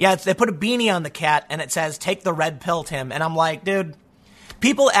 Yeah, they put a beanie on the cat and it says, take the red pill, Tim. And I'm like, dude,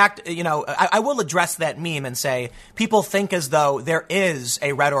 people act, I will address that meme and say, people think as though there is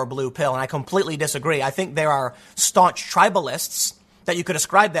a red or blue pill. And I completely disagree. I think there are staunch tribalists that you could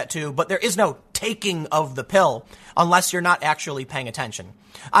ascribe that to, but there is no taking of the pill unless you're not actually paying attention.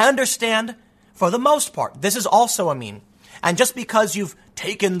 I understand, for the most part, this is also a meme. And just because you've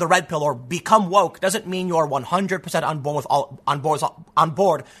taken the red pill or become woke doesn't mean you're 100% on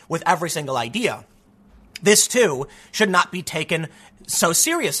board with every single idea. This, too, should not be taken so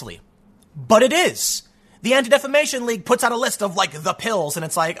seriously. But it is. The Anti-Defamation League puts out a list of, like, the pills, and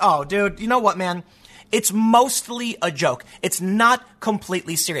it's like, oh, dude, you know what, man? It's mostly a joke. It's not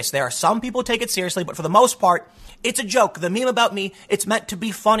completely serious. There are some people who take it seriously, but for the most part, it's a joke. The meme about me, it's meant to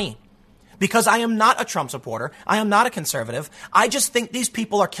be funny. Because I am not a Trump supporter. I am not a conservative. I just think these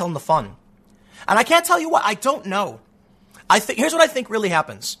people are killing the fun. And I can't tell you what, I don't know. Here's what I think really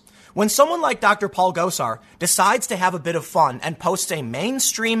happens. When someone like Dr. Paul Gosar decides to have a bit of fun and posts a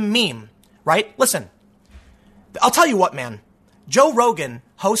mainstream meme, right? Listen, I'll tell you what, man. Joe Rogan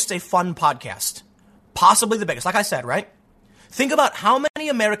hosts a fun podcast. Possibly the biggest, like I said, right? Think about how many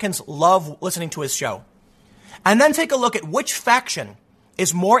Americans love listening to his show. And then take a look at which faction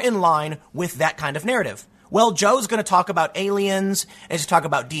is more in line with that kind of narrative. Well, Joe's going to talk about aliens, and he's going to talk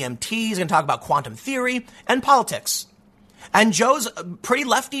about DMT, he's going to talk about quantum theory and politics. And Joe's a pretty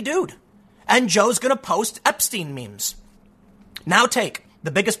lefty dude. And Joe's going to post Epstein memes. Now take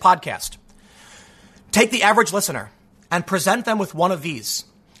the biggest podcast. Take the average listener and present them with one of these.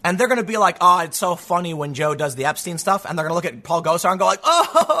 And they're going to be like, oh, it's so funny when Joe does the Epstein stuff. And they're going to look at Paul Gosar and go like,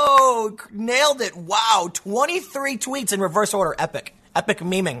 oh, nailed it. Wow. 23 tweets in reverse order. Epic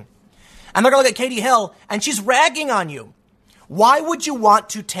memeing. And they're going to look at Katie Hill and she's ragging on you. Why would you want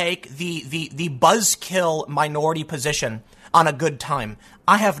to take the buzzkill minority position on a good time?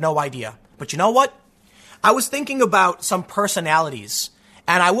 I have no idea. But you know what? I was thinking about some personalities.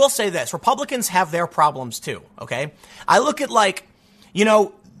 And I will say this. Republicans have their problems too. Okay. I look at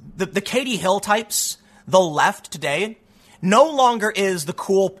the Katie Hill types, the left today, no longer is the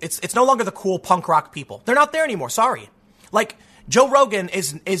cool, it's no longer the cool punk rock people. They're not there anymore. Sorry. Like, Joe Rogan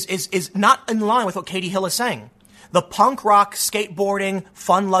is not in line with what Katie Hill is saying. The punk rock, skateboarding,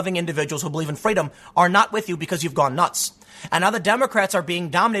 fun-loving individuals who believe in freedom are not with you because you've gone nuts. And now the Democrats are being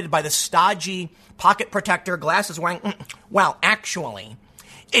dominated by the stodgy, pocket protector, glasses wearing, well, actually,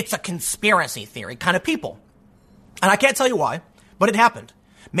 it's a conspiracy theory kind of people. And I can't tell you why, but it happened.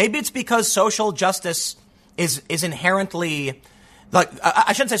 Maybe it's because social justice is inherently, like,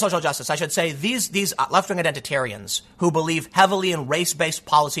 I shouldn't say social justice. I should say these left-wing identitarians who believe heavily in race-based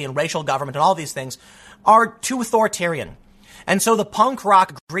policy and racial government and all these things are too authoritarian. And so the punk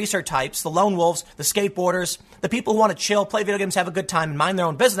rock greaser types, the lone wolves, the skateboarders, the people who want to chill, play video games, have a good time, and mind their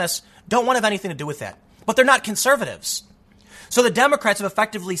own business, don't want to have anything to do with that. But they're not conservatives. So the Democrats have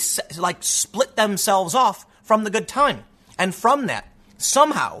effectively split themselves off from the good time. And from that,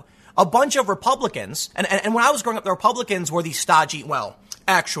 somehow, a bunch of Republicans, and when I was growing up, the Republicans were the stodgy, well,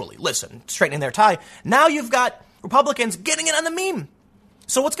 actually, listen, straightening their tie. Now you've got Republicans getting it on the meme.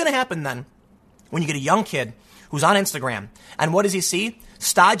 So what's going to happen then when you get a young kid who's on Instagram, and what does he see?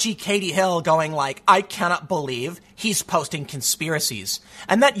 Stodgy Katie Hill going like, I cannot believe he's posting conspiracies.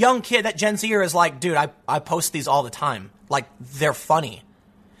 And that young kid, that Gen Zer is like, dude, I post these all the time. Like, they're funny.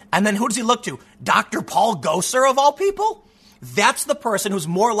 And then who does he look to? Dr. Paul Gosar of all people? That's the person who's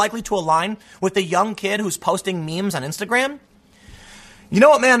more likely to align with the young kid who's posting memes on Instagram? You know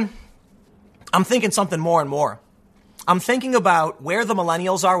what, man? I'm thinking something more and more. I'm thinking about where the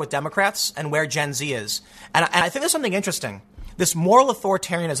millennials are with Democrats and where Gen Z is. And I think there's something interesting. This moral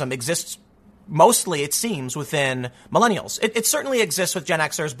authoritarianism exists mostly, it seems, within millennials. It certainly exists with Gen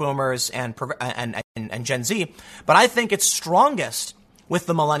Xers, Boomers, and Gen Z. But I think it's strongest with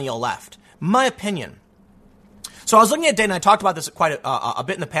the millennial left. My opinion. So I was looking at data, and I talked about this quite a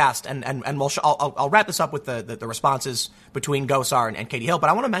bit in the past, and I'll wrap this up with the responses between Gosar and Katie Hill. But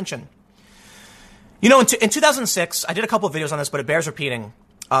I want to mention, you know, in 2006, I did a couple of videos on this, but it bears repeating.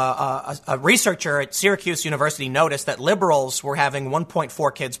 A researcher at Syracuse University noticed that liberals were having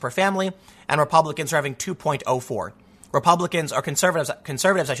 1.4 kids per family, and Republicans are having 2.04. Republicans, or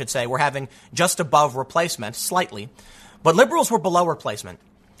conservatives, I should say, were having just above replacement, slightly, but liberals were below replacement.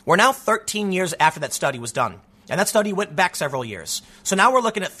 We're now 13 years after that study was done, and that study went back several years. So now we're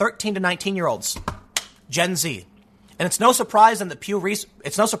looking at 13 to 19-year-olds, Gen Z. And it's no surprise that Pew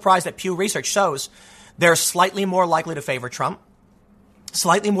Research shows they're slightly more likely to favor Trump,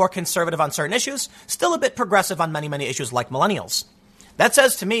 slightly more conservative on certain issues, still a bit progressive on many, many issues like millennials. That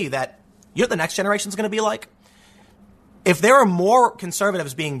says to me that, you know what the next generation is going to be like? If there are more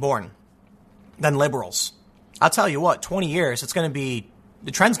conservatives being born than liberals, I'll tell you what, 20 years, the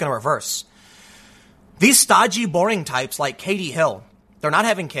trend's going to reverse. These stodgy, boring types like Katie Hill, they're not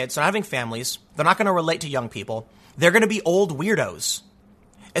having kids, they're not having families, they're not going to relate to young people, they're going to be old weirdos.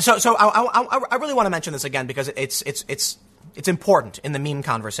 And so I really want to mention this again because it's important in the meme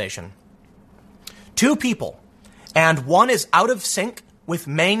conversation. Two people, and one is out of sync with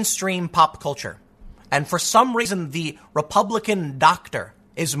mainstream pop culture. And for some reason, the Republican doctor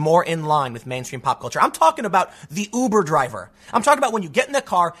is more in line with mainstream pop culture. I'm talking about the Uber driver. I'm talking about when you get in the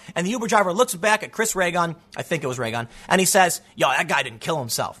car and the Uber driver looks back at Chris Reagan, I think it was Reagan, and he says, yo, that guy didn't kill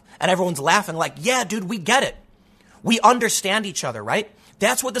himself. And everyone's laughing like, yeah, dude, we get it. We understand each other, right?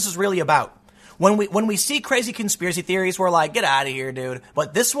 That's what this is really about. When we see crazy conspiracy theories, we're like, get out of here, dude.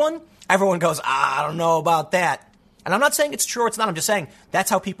 But this one, everyone goes, I don't know about that. And I'm not saying it's true or it's not. I'm just saying that's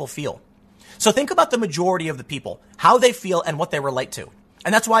how people feel. So think about the majority of the people, how they feel and what they relate to.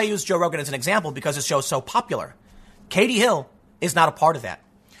 And that's why I use Joe Rogan as an example, because his show's so popular. Katie Hill is not a part of that.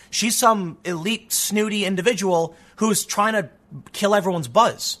 She's some elite, snooty individual who's trying to kill everyone's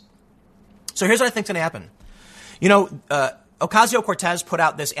buzz. So here's what I think's going to happen. You know, Ocasio-Cortez put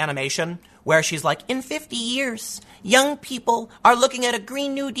out this animation where she's like, in 50 years, young people are looking at a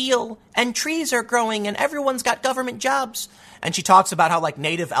Green New Deal and trees are growing and everyone's got government jobs. And she talks about how like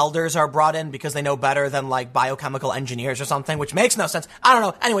native elders are brought in because they know better than like biochemical engineers or something, which makes no sense. I don't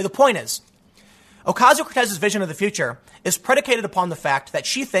know. Anyway, the point is, Ocasio-Cortez's vision of the future is predicated upon the fact that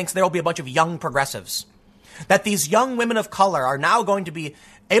she thinks there will be a bunch of young progressives, that these young women of color are now going to be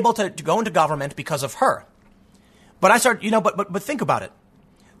able to go into government because of her. But I start, but think about it.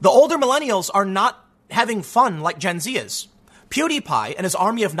 The older millennials are not having fun like Gen Z is. PewDiePie and his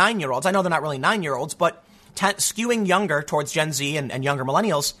army of 9-year-olds, I know they're not really 9-year-olds, but skewing younger towards Gen Z and younger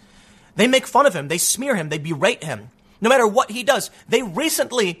millennials, they make fun of him, they smear him, they berate him, no matter what he does. They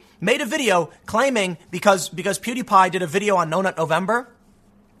recently made a video claiming, because PewDiePie did a video on No Nut November,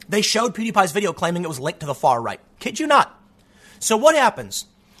 they showed PewDiePie's video claiming it was linked to the far right. Kid you not. So what happens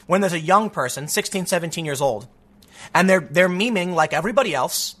when there's a young person, 16, 17 years old, and they're memeing like everybody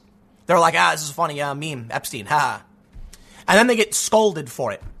else? They're like, this is a funny meme, Epstein, ha. And then they get scolded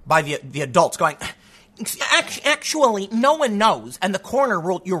for it by the adults going, actually, no one knows, and the coroner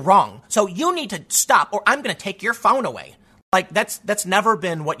ruled you're wrong, so you need to stop, or I'm going to take your phone away. Like, that's never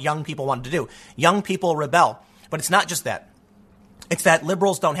been what young people wanted to do. Young people rebel. But it's not just that. It's that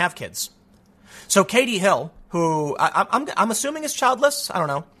liberals don't have kids. So Katie Hill, who I'm assuming is childless, I don't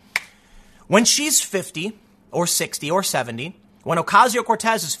know, when she's 50 or 60 or 70, when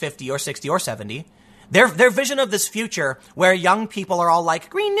Ocasio-Cortez is 50 or 60 or 70, their vision of this future where young people are all like,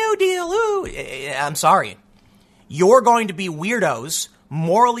 Green New Deal, ooh, I'm sorry. You're going to be weirdos,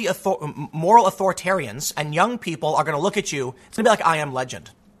 moral authoritarians, and young people are going to look at you. It's going to be like I Am Legend,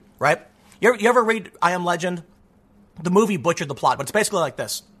 right? You ever read I Am Legend? The movie butchered the plot, but it's basically like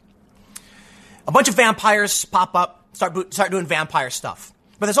this. A bunch of vampires pop up, start doing vampire stuff.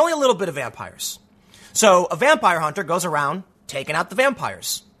 But there's only a little bit of vampires. So a vampire hunter goes around taking out the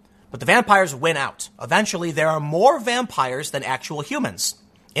vampires. But the vampires win out. Eventually, there are more vampires than actual humans.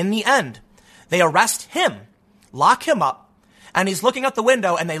 In the end, they arrest him, lock him up, and he's looking out the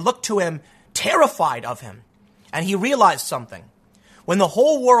window, and they look to him, terrified of him. And he realized something. When the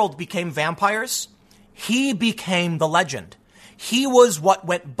whole world became vampires, he became the legend. He was what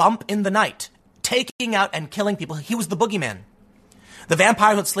went bump in the night, taking out and killing people. He was the boogeyman. The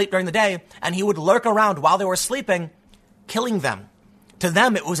vampires would sleep during the day, and he would lurk around while they were sleeping, killing them. To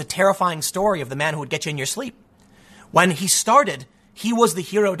them, it was a terrifying story of the man who would get you in your sleep. When he started, he was the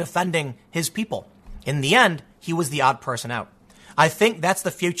hero defending his people. In the end, he was the odd person out. I think that's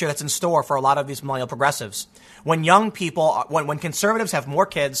the future that's in store for a lot of these millennial progressives. When young people, when conservatives have more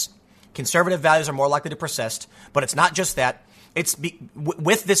kids, conservative values are more likely to persist. But it's not just that. It's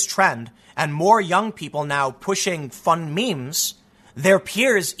with this trend and more young people now pushing fun memes, their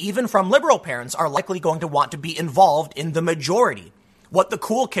peers, even from liberal parents, are likely going to want to be involved in the majority. What the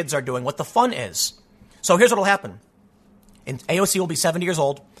cool kids are doing, what the fun is. So here's what will happen. AOC will be 70 years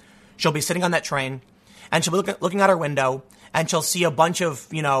old. She'll be sitting on that train, and she'll be looking out her window, and she'll see a bunch of,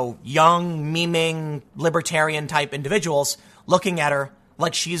 young, memeing, libertarian-type individuals looking at her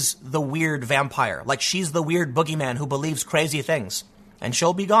like she's the weird vampire, like she's the weird boogeyman who believes crazy things. And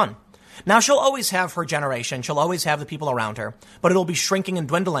she'll be gone. Now, she'll always have her generation. She'll always have the people around her, but it'll be shrinking and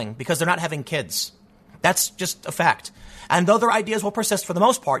dwindling because they're not having kids. That's just a fact. And though their ideas will persist for the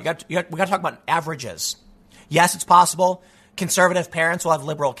most part, we got to talk about averages. Yes, it's possible conservative parents will have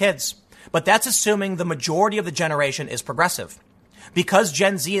liberal kids, but that's assuming the majority of the generation is progressive. Because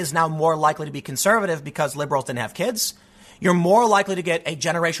Gen Z is now more likely to be conservative because liberals didn't have kids, you're more likely to get a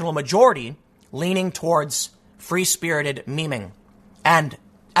generational majority leaning towards free-spirited memeing and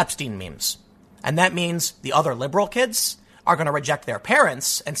Epstein memes. And that means the other liberal kids are going to reject their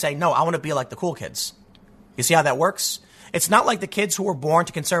parents and say, no, I want to be like the cool kids. You see how that works? It's not like the kids who were born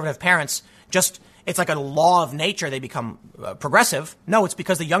to conservative parents, it's like a law of nature they become progressive. No, it's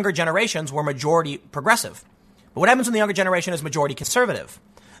because the younger generations were majority progressive. But what happens when the younger generation is majority conservative?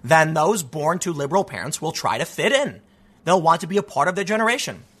 Then those born to liberal parents will try to fit in. They'll want to be a part of their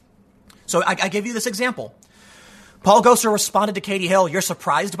generation. So I give you this example. Paul Gosar responded to Katie Hill, "You're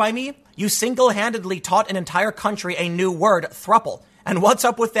surprised by me? You single-handedly taught an entire country a new word, thruple. And what's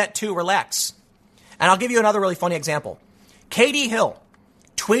up with that too? Relax." And I'll give you another really funny example. Katie Hill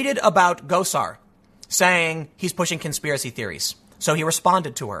tweeted about Gosar saying he's pushing conspiracy theories. So he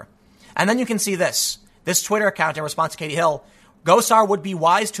responded to her. And then you can see this Twitter account in response to Katie Hill, "Gosar would be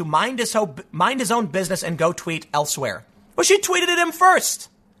wise to mind his own business and go tweet elsewhere." Well, she tweeted at him first.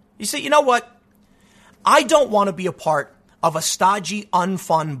 You see, you know what? I don't want to be a part of a stodgy,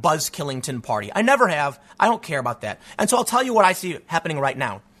 unfun Buzz Killington party. I never have. I don't care about that. And so I'll tell you what I see happening right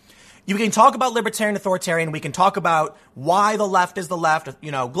now. You can talk about libertarian, authoritarian. We can talk about why the left is the left,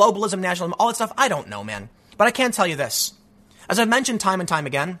 globalism, nationalism, all that stuff. I don't know, man. But I can tell you this. As I've mentioned time and time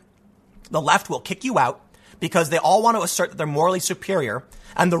again, the left will kick you out because they all want to assert that they're morally superior,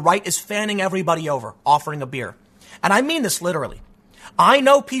 and the right is fanning everybody over, offering a beer. And I mean this literally. I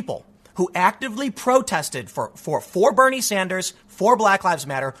know people who actively protested for Bernie Sanders, for Black Lives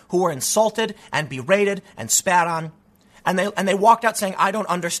Matter, who were insulted and berated and spat on. And they walked out saying, "I don't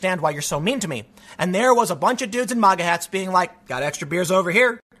understand why you're so mean to me." And there was a bunch of dudes in MAGA hats being like, "Got extra beers over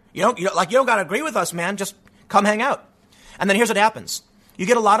here. You don't got to agree with us, man. Just come hang out." And then here's what happens. You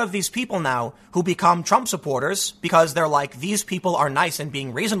get a lot of these people now who become Trump supporters because they're like, these people are nice and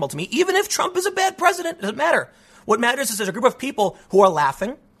being reasonable to me. Even if Trump is a bad president, it doesn't matter. What matters is there's a group of people who are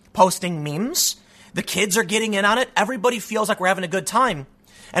laughing, posting memes. The kids are getting in on it. Everybody feels like we're having a good time.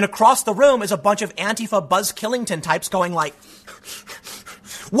 And across the room is a bunch of Antifa Buzz Killington types going like,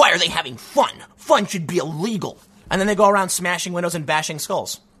 "Why are they having fun? Fun should be illegal." And then they go around smashing windows and bashing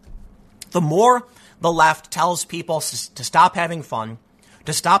skulls. The more the left tells people to stop having fun,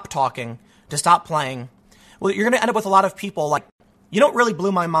 to stop talking, to stop playing, well, you're going to end up with a lot of people like, you know what really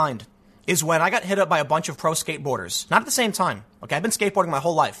blew my mind is when I got hit up by a bunch of pro skateboarders. Not at the same time. Okay, I've been skateboarding my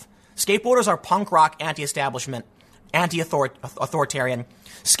whole life. Skateboarders are punk rock, anti-establishment, anti-authoritarian.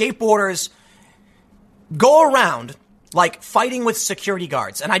 Skateboarders go around like fighting with security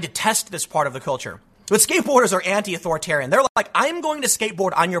guards, and I detest this part of the culture. But skateboarders are anti-authoritarian. They're like, "I'm going to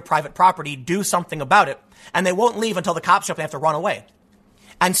skateboard on your private property, do something about it," and they won't leave until the cops show up and they have to run away.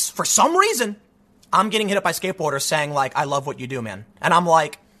 And for some reason, I'm getting hit up by skateboarders saying like, "I love what you do, man." And I'm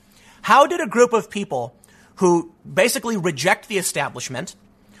like, how did a group of people who basically reject the establishment,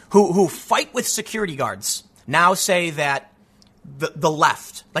 who fight with security guards, now say that the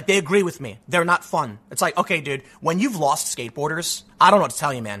left. Like, they agree with me. They're not fun. It's like, okay, dude, when you've lost skateboarders, I don't know what to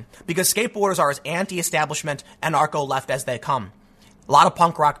tell you, man. Because skateboarders are as anti-establishment, anarcho-left as they come. A lot of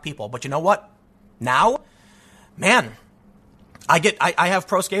punk rock people. But you know what? Now, man, I have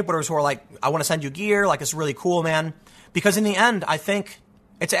pro skateboarders who are like, I want to send you gear. Like, it's really cool, man. Because in the end, I think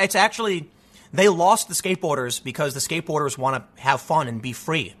it's actually, they lost the skateboarders because the skateboarders want to have fun and be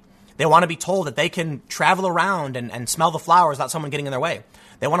free. They want to be told that they can travel around and smell the flowers without someone getting in their way.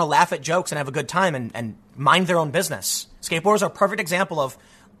 They want to laugh at jokes and have a good time and mind their own business. Skateboarders are a perfect example of,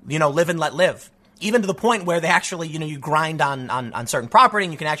 live and let live. Even to the point where they actually, you grind on certain property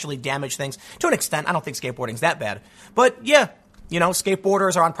and you can actually damage things. To an extent, I don't think skateboarding's that bad. But yeah,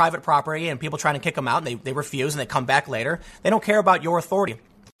 skateboarders are on private property and people trying to kick them out and they refuse and they come back later. They don't care about your authority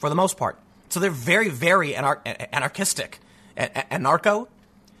for the most part. So they're very, very anarchistic. Anarcho.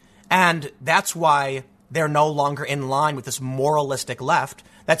 And that's why they're no longer in line with this moralistic left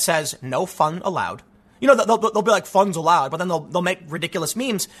that says no fun allowed. They'll be like, fun's allowed, but then they'll make ridiculous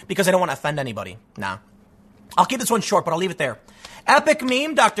memes because they don't want to offend anybody. Nah. I'll keep this one short, but I'll leave it there. Epic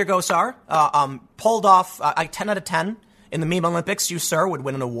meme, Dr. Gosar, pulled off 10 out of 10 in the Meme Olympics. You, sir, would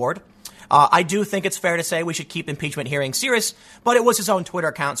win an award. I do think it's fair to say we should keep impeachment hearings serious, but it was his own Twitter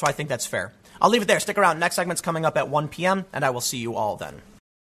account, so I think that's fair. I'll leave it there. Stick around. Next segment's coming up at 1 p.m., and I will see you all then.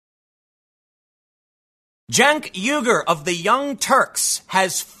 Cenk Uygur of the Young Turks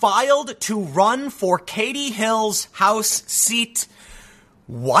has filed to run for Katie Hill's House seat.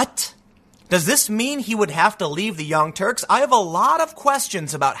 What? Does this mean he would have to leave the Young Turks? I have a lot of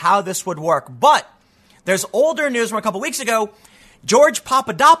questions about how this would work, but there's older news from a couple weeks ago. George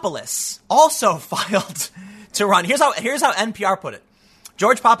Papadopoulos also filed to run. Here's how NPR put it.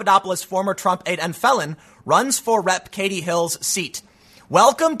 George Papadopoulos, former Trump aide and felon, runs for Rep. Katie Hill's seat.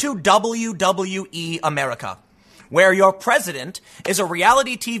 Welcome to WWE America, where your president is a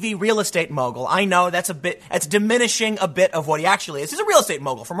reality TV real estate mogul. I know that's diminishing a bit of what he actually is. He's a real estate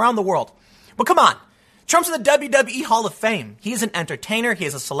mogul from around the world. But come on, Trump's in the WWE Hall of Fame. He's an entertainer. He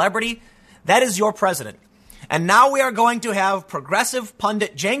is a celebrity. That is your president. And now we are going to have progressive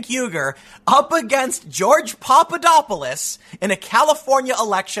pundit Cenk Uygur up against George Papadopoulos in a California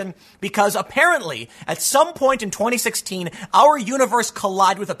election because apparently at some point in 2016, our universe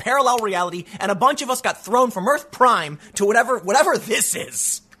collided with a parallel reality and a bunch of us got thrown from Earth Prime to whatever this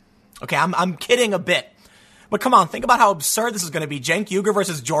is. Okay, I'm kidding a bit. But come on, think about how absurd this is going to be. Cenk Uygur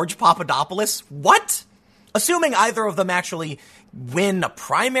versus George Papadopoulos? What? Assuming either of them actually win a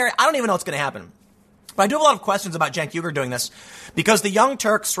primary, I don't even know what's going to happen. But I do have a lot of questions about Cenk Uygur doing this because the Young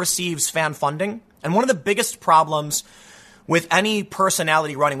Turks receives fan funding. And one of the biggest problems with any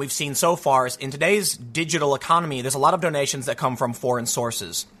personality running we've seen so far is in today's digital economy, there's a lot of donations that come from foreign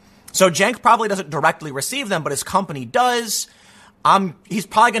sources. So Cenk probably doesn't directly receive them, but his company does. He's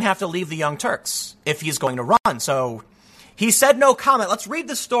probably going to have to leave the Young Turks if he's going to run. So he said no comment. Let's read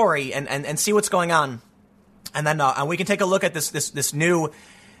the story and see what's going on. And then and we can take a look at this new...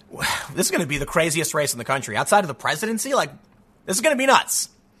 This is going to be the craziest race in the country. Outside of the presidency, this is going to be nuts.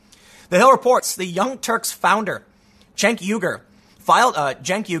 The Hill reports the Young Turks founder, Cenk Uygur,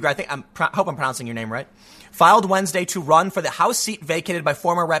 I hope I'm pronouncing your name right, filed Wednesday to run for the House seat vacated by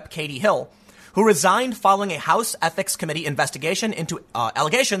former Rep. Katie Hill, who resigned following a House Ethics Committee investigation into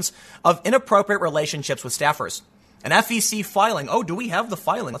allegations of inappropriate relationships with staffers. An FEC filing, do we have the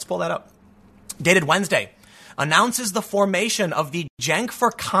filing? Let's pull that up. Dated Wednesday. Announces the formation of the Cenk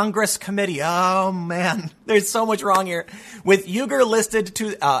for Congress Committee. Oh, man, there's so much wrong here. With Uygur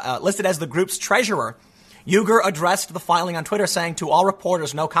listed as the group's treasurer, Uygur addressed the filing on Twitter saying to all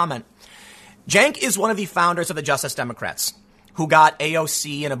reporters, no comment. Cenk is one of the founders of the Justice Democrats, who got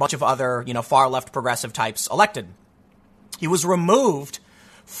AOC and a bunch of other, far-left progressive types elected. He was removed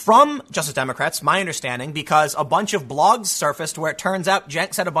from Justice Democrats, my understanding, because a bunch of blogs surfaced where it turns out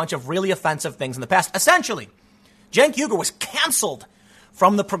Cenk said a bunch of really offensive things in the past. Essentially, Cenk Uygur was canceled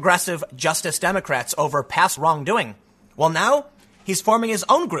from the progressive Justice Democrats over past wrongdoing. Well, now he's forming his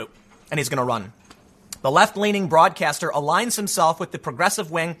own group, and he's going to run. The left-leaning broadcaster aligns himself with the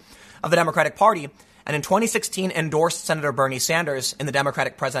progressive wing of the Democratic Party, and in 2016 endorsed Senator Bernie Sanders in the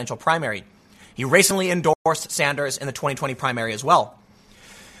Democratic presidential primary. He recently endorsed Sanders in the 2020 primary as well.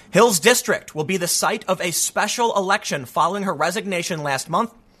 Hill's district will be the site of a special election following her resignation last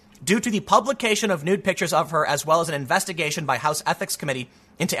month due to the publication of nude pictures of her, as well as an investigation by House Ethics Committee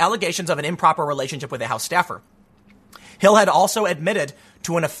into allegations of an improper relationship with a House staffer. Hill had also admitted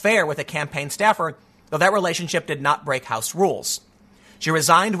to an affair with a campaign staffer, though that relationship did not break House rules. She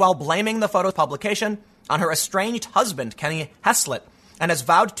resigned while blaming the photo's publication on her estranged husband, Kenny Heslett, and has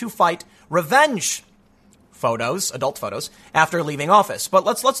vowed to fight revenge photos, adult photos, after leaving office. But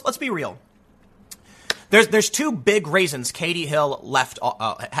let's be real. There's two big reasons Katie Hill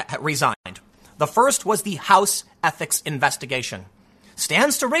resigned. The first was the House ethics investigation.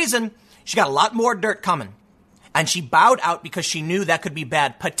 Stands to reason she got a lot more dirt coming. And she bowed out because she knew that could be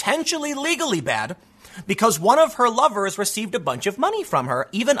bad, potentially legally bad, because one of her lovers received a bunch of money from her,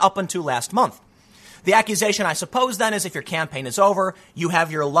 even up until last month. The accusation, I suppose, then, is if your campaign is over, you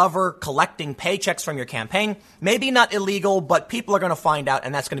have your lover collecting paychecks from your campaign. Maybe not illegal, but people are going to find out,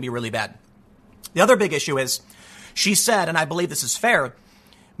 and that's going to be really bad. The other big issue is, she said, and I believe this is fair,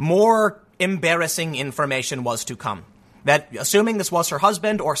 more embarrassing information was to come. That, assuming this was her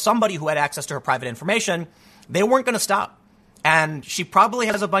husband or somebody who had access to her private information, they weren't going to stop. And she probably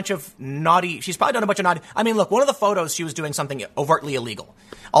has she's probably done a bunch of naughty. I mean, look, one of the photos, she was doing something overtly illegal.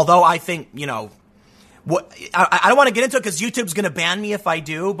 Although I think, I don't want to get into it because YouTube's going to ban me if I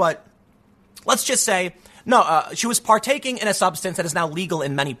do, but let's just say, she was partaking in a substance that is now legal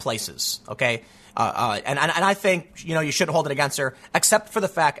in many places, okay? And I think, you shouldn't hold it against her, except for the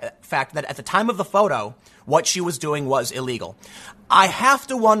fact that at the time of the photo, what she was doing was illegal. I have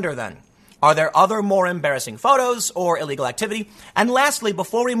to wonder then, are there other more embarrassing photos or illegal activity? And lastly,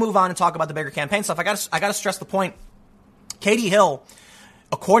 before we move on and talk about the bigger campaign stuff, I gotta stress the point. Katie Hill,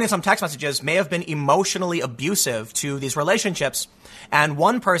 according to some text messages, may have been emotionally abusive to these relationships. And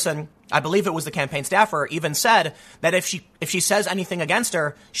one person, I believe it was the campaign staffer, even said that if she says anything against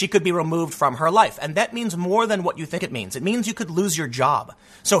her, she could be removed from her life. And that means more than what you think it means. It means you could lose your job.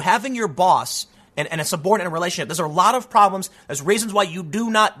 So having your boss and a subordinate relationship, there's a lot of problems. There's reasons why you do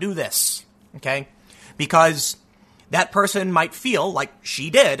not do this. Okay? Because that person might feel, like she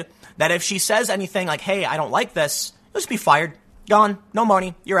did, that if she says anything like, hey, I don't like this, you'll just be fired. Gone. No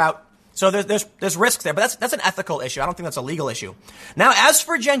money. You're out. So there's risks there, but that's an ethical issue. I don't think that's a legal issue. Now, as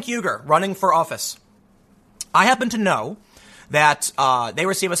for Cenk Uygur running for office, I happen to know that they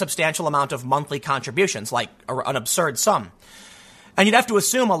receive a substantial amount of monthly contributions, like an absurd sum. And you'd have to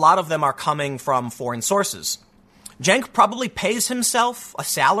assume a lot of them are coming from foreign sources. Cenk probably pays himself a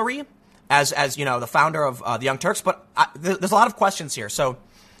salary as the founder of the Young Turks, but there's a lot of questions here. So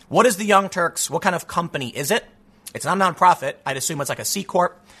what is the Young Turks? What kind of company is it? It's not a nonprofit. I'd assume it's like a C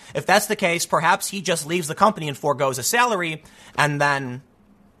Corp. If that's the case, perhaps he just leaves the company and forgoes a salary, and then,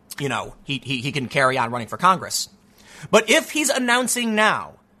 he can carry on running for Congress. But if he's announcing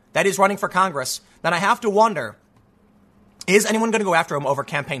now that he's running for Congress, then I have to wonder, is anyone going to go after him over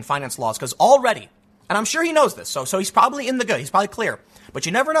campaign finance laws? Because already, and I'm sure he knows this, so he's probably in the good. He's probably clear. But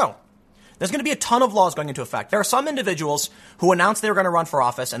you never know. There's going to be a ton of laws going into effect. There are some individuals who announced they were going to run for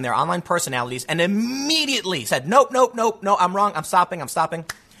office and their online personalities and immediately said, nope, I'm wrong, I'm stopping,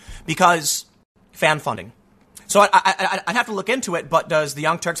 because fan funding. So I'd have to look into it, but does the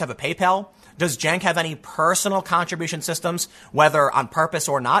Young Turks have a PayPal? Does Cenk have any personal contribution systems, whether on purpose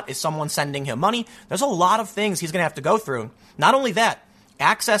or not? Is someone sending him money? There's a lot of things he's going to have to go through. Not only that,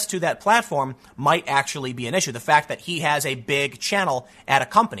 access to that platform might actually be an issue. The fact that he has a big channel at a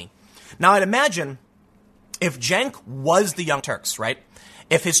company. Now, I'd imagine if Cenk was the Young Turks, right?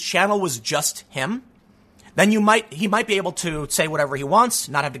 If his channel was just him, then he might be able to say whatever he wants,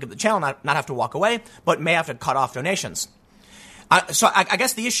 not have to give the channel, not have to walk away, but may have to cut off donations. So I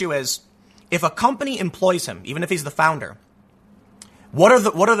guess the issue is, if a company employs him, even if he's the founder, what are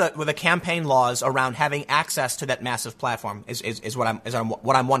the campaign laws around having access to that massive platform? Is what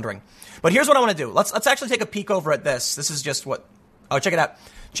I'm wondering. But here's what I want to do. Let's actually take a peek over at this. This is just what. Oh, check it out.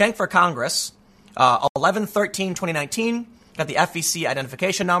 Cenk for Congress, 11/13/2019. Got the FEC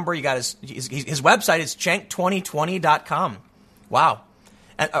identification number. You got his website is cenk2020.com. Wow.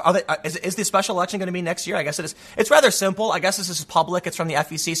 And is the special election going to be next year? I guess it is. It's rather simple. I guess this is public. It's from the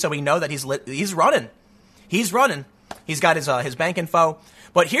FEC, so we know that he's running. He's running. He's got his bank info.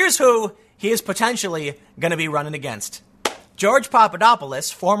 But here's who he is potentially going to be running against. George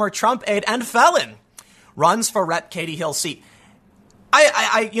Papadopoulos, former Trump aide and felon, runs for Rep. Katie Hill's seat.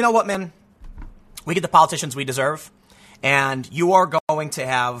 You know what, man? We get the politicians we deserve. And you are going to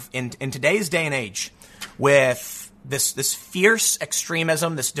have, in today's day and age, with this fierce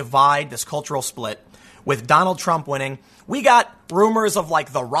extremism, this divide, this cultural split, with Donald Trump winning, we got rumors of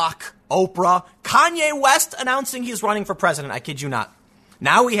like The Rock, Oprah, Kanye West announcing he's running for president. I kid you not.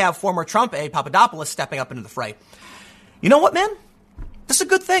 Now we have former Trump aide Papadopoulos stepping up into the fray. You know what, man? This is a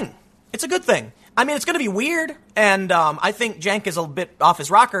good thing. It's a good thing. I mean, it's going to be weird, and I think Cenk is a bit off his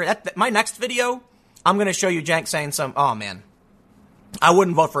rocker. My next video, I'm going to show you Cenk saying oh, man, I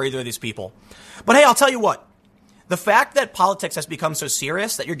wouldn't vote for either of these people. But hey, I'll tell you what. The fact that politics has become so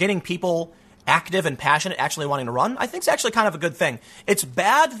serious that you're getting people active and passionate, actually wanting to run, I think is actually kind of a good thing. It's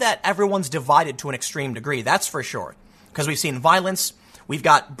bad that everyone's divided to an extreme degree, that's for sure. Because we've seen violence, we've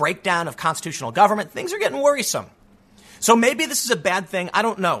got breakdown of constitutional government, things are getting worrisome. So maybe this is a bad thing, I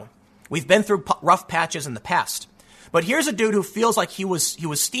don't know. We've been through rough patches in the past. But here's a dude who feels like he was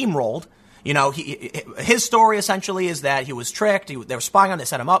steamrolled. You know, his story essentially is that he was tricked, they were spying on him, they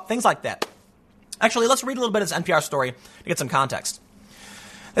set him up, things like that. Actually, let's read a little bit of this NPR story to get some context.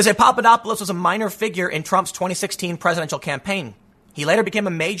 They say Papadopoulos was a minor figure in Trump's 2016 presidential campaign. He later became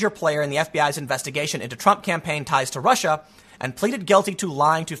a major player in the FBI's investigation into Trump campaign ties to Russia and pleaded guilty to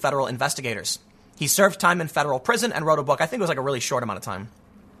lying to federal investigators. He served time in federal prison and wrote a book. I think it was like a really short amount of time.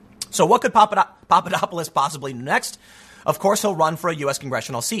 So what could Papadopoulos possibly do next? Of course, he'll run for a U.S.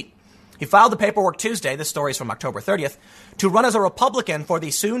 congressional seat. He filed the paperwork Tuesday, this story is from October 30th, to run as a Republican for the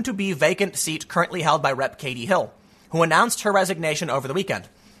soon-to-be vacant seat currently held by Rep. Katie Hill, who announced her resignation over the weekend.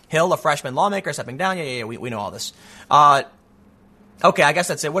 Hill, a freshman lawmaker, stepping down. We know all this. Okay, I guess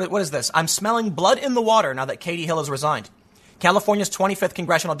that's it. What is this? I'm smelling blood in the water now that Katie Hill has resigned. California's 25th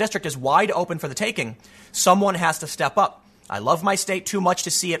congressional district is wide open for the taking. Someone has to step up. I love my state too much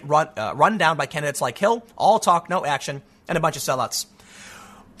to see it run down by candidates like Hill. All talk, no action, and a bunch of sellouts.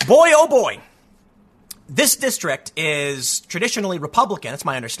 Boy, oh boy. This district is traditionally Republican, it's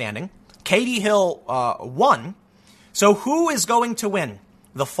my understanding. Katie Hill won. So who is going to win?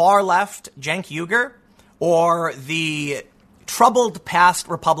 The far left, Cenk Uygur, or the troubled past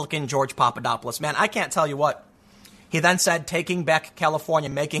Republican George Papadopoulos? Man, I can't tell you what. He then said, taking back California,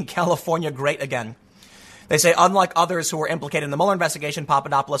 making California great again. They say, unlike others who were implicated in the Mueller investigation,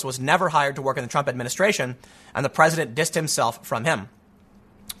 Papadopoulos was never hired to work in the Trump administration, and the president dissed himself from him.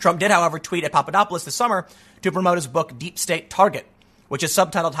 Trump did, however, tweet at Papadopoulos this summer to promote his book, Deep State Target, which is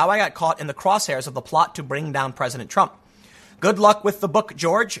subtitled How I Got Caught in the Crosshairs of the Plot to Bring Down President Trump. Good luck with the book,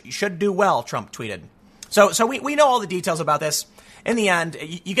 George. You should do well, Trump tweeted. So we know all the details about this. In the end,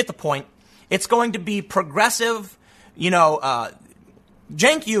 you get the point. It's going to be progressive. Cenk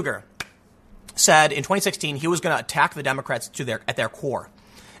Uygur said in 2016 he was going to attack the Democrats at their core.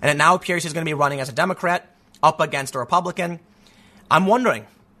 And it now appears he's going to be running as a Democrat up against a Republican. I'm wondering,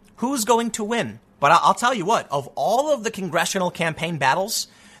 who's going to win? But I'll tell you what, of all of the congressional campaign battles,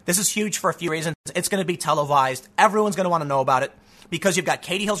 this is huge for a few reasons. It's going to be televised. Everyone's going to want to know about it because you've got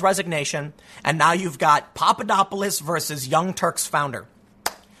Katie Hill's resignation, and now you've got Papadopoulos versus Young Turks founder.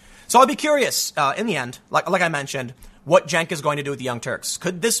 So I'll be curious, in the end, like I mentioned, what Cenk is going to do with the Young Turks.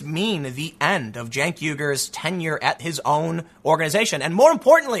 Could this mean the end of Cenk Uygur's tenure at his own organization? And more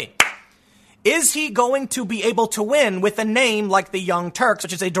importantly, is he going to be able to win with a name like the Young Turks,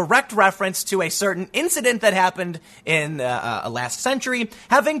 which is a direct reference to a certain incident that happened in last century,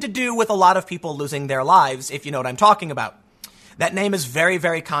 having to do with a lot of people losing their lives, if you know what I'm talking about. That name is very,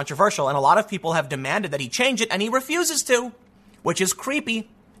 very controversial, and a lot of people have demanded that he change it, and he refuses to, which is creepy,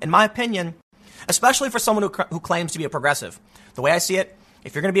 in my opinion, especially for someone who claims to be a progressive. The way I see it,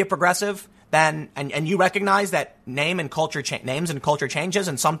 if you're going to be a progressive, then and you recognize that names and culture changes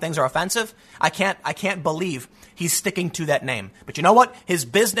and some things are offensive, I can't believe he's sticking to that name. But you know what? His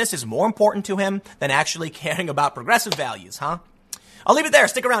business is more important to him than actually caring about progressive values, huh? I'll leave it there.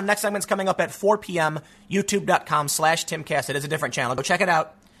 Stick around. Next segment's coming up at 4 p.m. YouTube.com/TimCast. It is a different channel. Go check it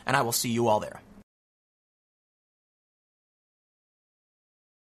out, and I will see you all there.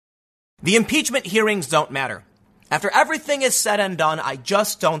 The impeachment hearings don't matter. After everything is said and done, I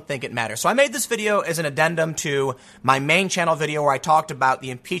just don't think it matters. So I made this video as an addendum to my main channel video where I talked about the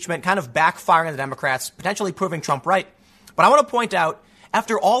impeachment kind of backfiring on the Democrats, potentially proving Trump right. But I want to point out,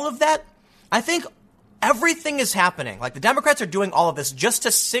 after all of that, I think everything is happening. Like the Democrats are doing all of this just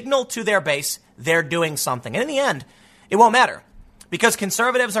to signal to their base they're doing something. And in the end, it won't matter because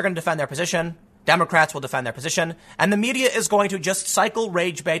conservatives are going to defend their position. Democrats will defend their position. And the media is going to just cycle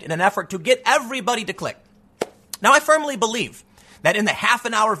rage bait in an effort to get everybody to click. Now, I firmly believe that in the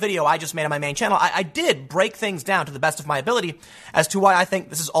half-an-hour video I just made on my main channel, I did break things down to the best of my ability as to why I think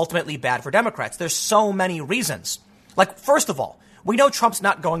this is ultimately bad for Democrats. There's so many reasons. Like, first of all, we know Trump's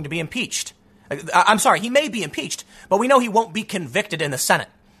not going to be impeached. I'm sorry, he may be impeached, but we know he won't be convicted in the Senate.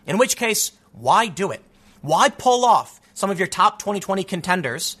 In which case, why do it? Why pull off some of your top 2020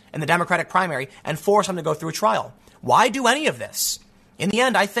 contenders in the Democratic primary and force them to go through a trial? Why do any of this? In the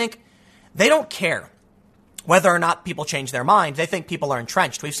end, I think they don't care whether or not people change their mind. They think people are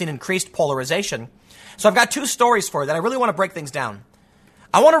entrenched. We've seen increased polarization. So I've got two stories for you that I really want to break things down.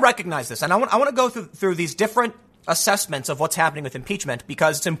 I want to recognize this, and I want to go through these different assessments of what's happening with impeachment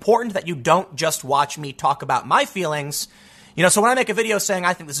because it's important that you don't just watch me talk about my feelings. So when I make a video saying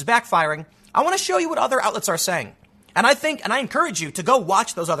I think this is backfiring, I want to show you what other outlets are saying. And I encourage you to go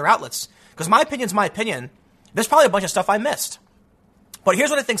watch those other outlets because my opinion's my opinion. There's probably a bunch of stuff I missed. But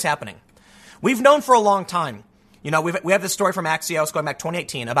here's what I think's happening. We've known for a long time. We have this story from Axios going back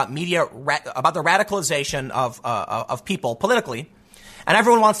 2018 about about the radicalization of people politically. And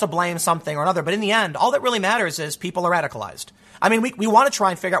everyone wants to blame something or another. But in the end, all that really matters is people are radicalized. I mean, we want to try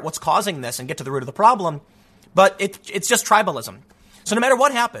and figure out what's causing this and get to the root of the problem. But it's just tribalism. So no matter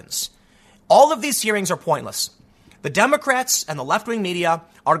what happens, all of these hearings are pointless. The Democrats and the left-wing media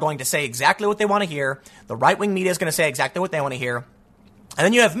are going to say exactly what they want to hear. The right-wing media is going to say exactly what they want to hear. And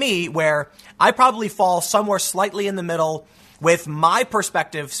then you have me, where I probably fall somewhere slightly in the middle with my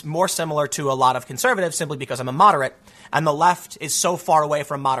perspectives more similar to a lot of conservatives simply because I'm a moderate. And the left is so far away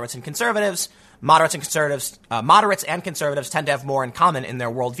from moderates and conservatives. Moderates and conservatives tend to have more in common in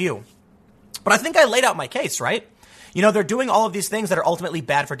their worldview. But I think I laid out my case, right? They're doing all of these things that are ultimately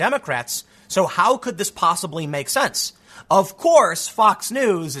bad for Democrats. So how could this possibly make sense? Of course, Fox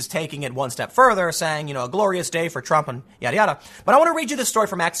News is taking it one step further, saying, a glorious day for Trump and yada, yada. But I want to read you this story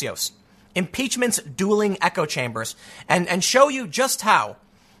from Axios. Impeachment's dueling echo chambers, and show you just how,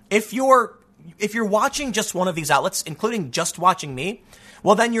 if you're watching just one of these outlets, including just watching me,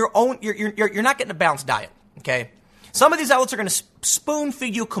 well, then you're not getting a balanced diet. Okay. Some of these outlets are going to spoon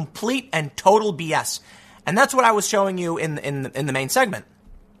feed you complete and total BS. And that's what I was showing you in the main segment.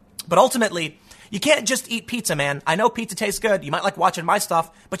 But ultimately, you can't just eat pizza, man. I know pizza tastes good. You might like watching my stuff,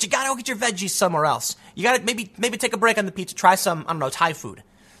 but you got to go get your veggies somewhere else. You got to maybe take a break on the pizza, try some, Thai food.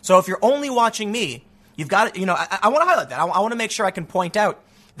 So if you're only watching me, you've got to, I want to highlight that. I want to make sure I can point out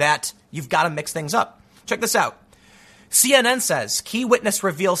that you've got to mix things up. Check this out. CNN says, key witness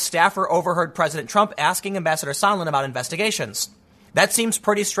reveals staffer overheard President Trump asking Ambassador Sondland about investigations. That seems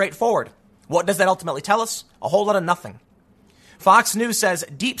pretty straightforward. What does that ultimately tell us? A whole lot of nothing. Fox News says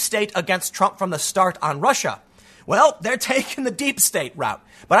deep state against Trump from the start on Russia. Well, they're taking the deep state route.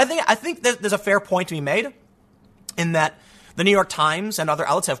 But I think there's a fair point to be made in that the New York Times and other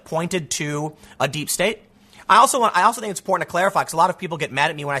outlets have pointed to a deep state. I also think it's important to clarify, because a lot of people get mad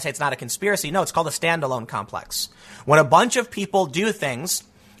at me when I say it's not a conspiracy. No, it's called a standalone complex. When a bunch of people do things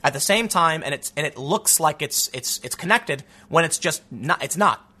at the same time and it looks like it's connected when it's just not, it's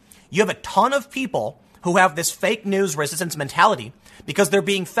not. You have a ton of people who have this fake news resistance mentality because they're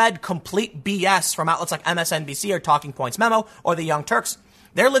being fed complete BS from outlets like MSNBC or Talking Points Memo or the Young Turks.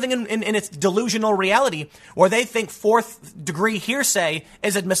 They're living in its delusional reality where they think fourth degree hearsay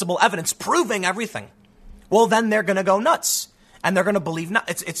is admissible evidence proving everything. Well, then they're going to go nuts and they're going to believe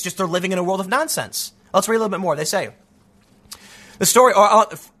it's just they're living in a world of nonsense. Let's read a little bit more. They say the story,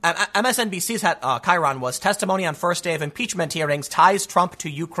 MSNBC's Chiron was testimony on first day of impeachment hearings ties Trump to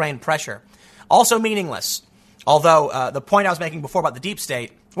Ukraine pressure. Also meaningless. Although the point I was making before about the deep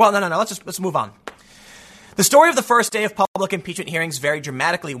state. Well, no. Let's move on. The story of the first day of public impeachment hearings varied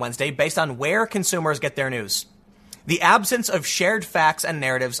dramatically Wednesday based on where consumers get their news. The absence of shared facts and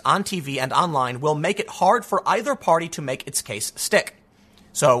narratives on TV and online will make it hard for either party to make its case stick.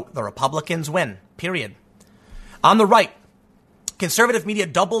 So the Republicans win, period. On the right, conservative media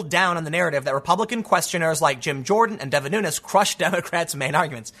doubled down on the narrative that Republican questioners like Jim Jordan and Devin Nunes crushed Democrats' main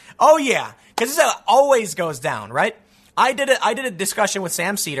arguments. Oh, yeah, because this is how it always goes down, right? I did a discussion with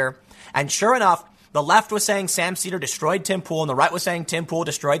Sam Seder, and sure enough, the left was saying Sam Seder destroyed Tim Pool, and the right was saying Tim Pool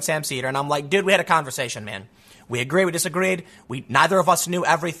destroyed Sam Seder. And I'm like, dude, we had a conversation, man. We agreed, we disagreed. Neither of us knew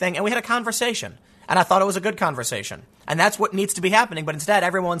everything, and we had a conversation. And I thought it was a good conversation. And that's what needs to be happening. But instead,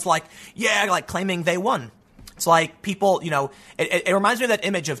 everyone's like, yeah, like claiming they won. It's like people, it reminds me of that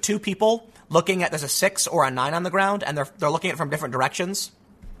image of two people looking at, there's a 6 or a 9 on the ground, and they're looking at it from different directions.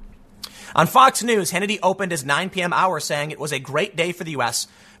 On Fox News, Hannity opened his 9 p.m. hour saying it was a great day for the U.S.,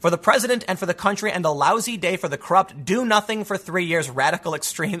 for the president and for the country, and a lousy day for the corrupt, do nothing for 3 years, radical,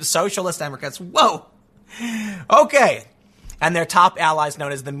 extreme, socialist Democrats. Whoa. Okay. And their top allies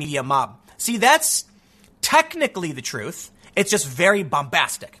known as the media mob. See, that's technically the truth. It's just very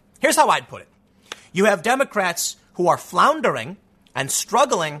bombastic. Here's how I'd put it. You have Democrats who are floundering and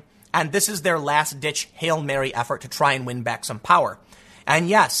struggling, and this is their last-ditch Hail Mary effort to try and win back some power. And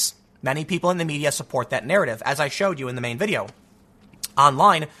yes, many people in the media support that narrative, as I showed you in the main video.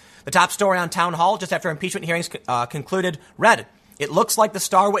 Online, the top story on Town Hall just after impeachment hearings concluded read, it looks like the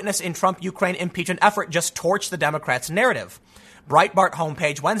star witness in Trump-Ukraine impeachment effort just torched the Democrats' narrative. Breitbart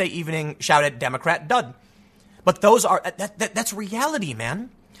homepage Wednesday evening shouted, Democrat dud. But those are, that's reality, man.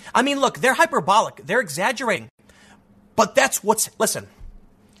 I mean, look, they're hyperbolic. They're exaggerating. But that's listen,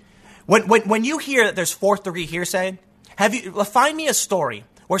 when you hear that there's fourth degree hearsay, find me a story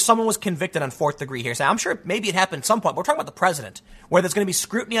where someone was convicted on fourth degree hearsay. I'm sure maybe it happened at some point. But we're talking about the president, where there's going to be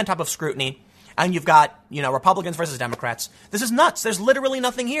scrutiny on top of scrutiny. and you've got, Republicans versus Democrats. This is nuts. There's literally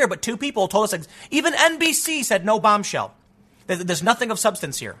nothing here, but two people told us, even NBC said no bombshell. There's nothing of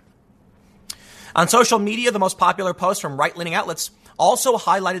substance here. On social media, the most popular posts from right-leaning outlets also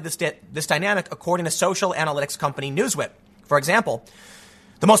highlighted this dynamic, according to social analytics company Newswhip. For example,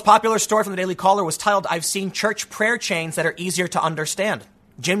 the most popular story from the Daily Caller was titled, "I've seen church prayer chains that are easier to understand.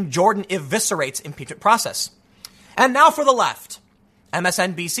 Jim Jordan eviscerates impeachment process." And now for the left.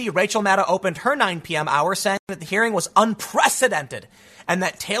 MSNBC, Rachel Maddow opened her 9 p.m. hour saying that the hearing was unprecedented and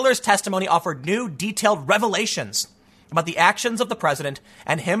that Taylor's testimony offered new detailed revelations about the actions of the president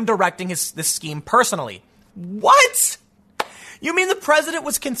and him directing this scheme personally. What? You mean the president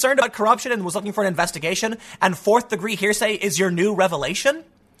was concerned about corruption and was looking for an investigation, and fourth-degree hearsay is your new revelation?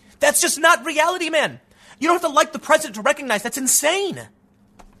 That's just not reality, man. You don't have to like the president to recognize that's insane.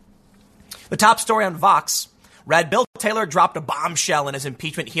 The top story on Vox read, Bill Taylor dropped a bombshell in his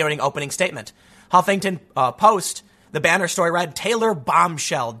impeachment hearing opening statement. Huffington Post, the banner story read, Taylor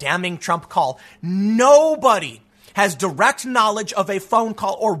bombshell, damning Trump call. Nobody has direct knowledge of a phone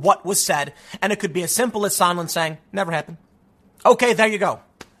call or what was said, and it could be as simple as Sondland saying, never happened. Okay, there you go.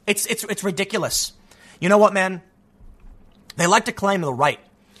 It's ridiculous. You know what, man? They like to claim the right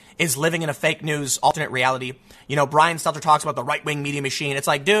is living in a fake news alternate reality. Brian Stelter talks about the right-wing media machine. It's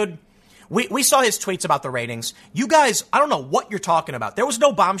like, dude, we saw his tweets about the ratings. You guys, I don't know what you're talking about. There was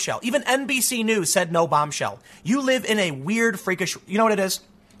no bombshell. Even NBC News said no bombshell. You live in a weird, freakish, you know what it is?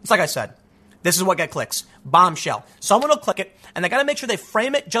 It's like I said. This is what get clicks. Bombshell. Someone will click it, and they got to make sure they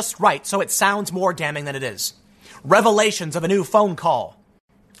frame it just right so it sounds more damning than it is. Revelations of a new phone call.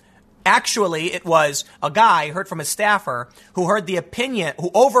 Actually, it was a guy heard from his staffer who heard the opinion,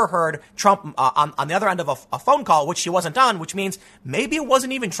 who overheard Trump on the other end of a phone call, which she wasn't on, which means maybe it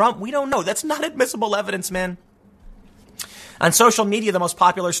wasn't even Trump. We don't know. That's not admissible evidence, man. On social media, the most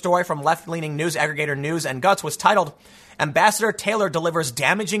popular story from left-leaning news aggregator News and Guts was titled, Ambassador Taylor delivers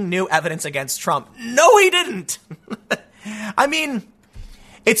damaging new evidence against Trump. No, he didn't. I mean,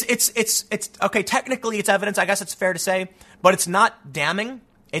 it's okay. Technically, it's evidence. I guess it's fair to say, but it's not damning.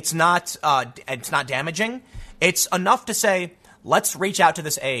 It's not damaging. It's enough to say, let's reach out to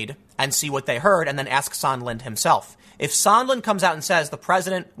this aide and see what they heard and then ask Sondland himself. If Sondland comes out and says the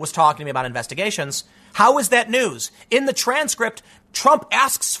president was talking to me about investigations, how is that news? In the transcript, Trump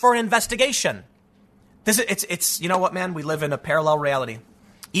asks for an investigation. It's you know what, man? We live in a parallel reality.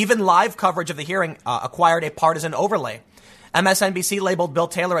 Even live coverage of the hearing acquired a partisan overlay. MSNBC labeled Bill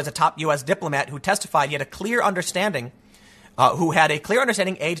Taylor as a top U.S. diplomat who testified he had a clear understanding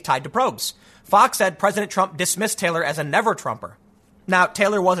aide tied to probes. Fox said President Trump dismissed Taylor as a never-Trumper. Now,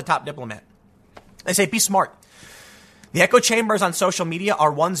 Taylor was a top diplomat. They say, be smart. The echo chambers on social media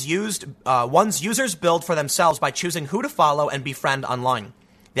are ones users build for themselves by choosing who to follow and befriend online.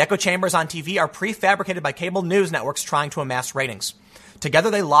 The echo chambers on TV are prefabricated by cable news networks trying to amass ratings. Together,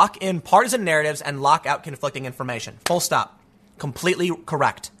 they lock in partisan narratives and lock out conflicting information. Full stop. Completely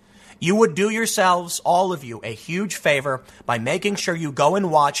correct. You would do yourselves, all of you, a huge favor by making sure you go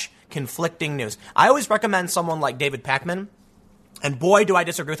and watch conflicting news. I always recommend someone like David Pakman, and boy, do I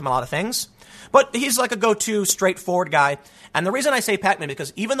disagree with him on a lot of things, but he's like a go-to, straightforward guy. And the reason I say Pakman,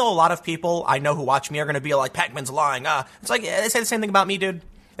 because even though a lot of people I know who watch me are going to be like, Pakman's lying, it's like, they say the same thing about me, dude.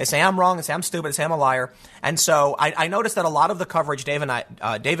 They say I'm wrong, they say I'm stupid, they say I'm a liar. And so I noticed that a lot of the coverage David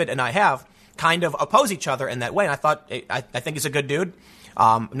and I have kind of oppose each other in that way. And I think he's a good dude.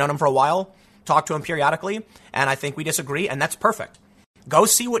 Known him for a while, talked to him periodically, and I think we disagree, and that's perfect. Go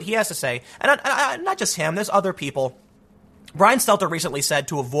see what he has to say. And not just him, there's other people. Brian Stelter recently said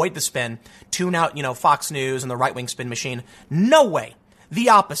to avoid the spin, tune out, Fox News and the right-wing spin machine. No way. The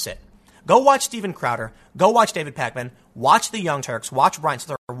opposite. Go watch Steven Crowder. Go watch David Pakman. Watch the Young Turks. Watch Brian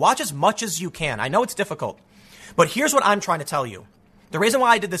Stelter. Watch as much as you can. I know it's difficult, but here's what I'm trying to tell you. The reason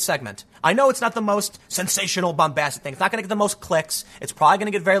why I did this segment, I know it's not the most sensational, bombastic thing. It's not going to get the most clicks. It's probably going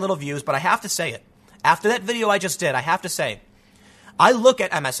to get very little views, but I have to say it. After that video I just did, I have to say, I look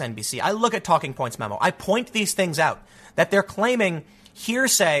at MSNBC. I look at Talking Points memo. I point these things out, that they're claiming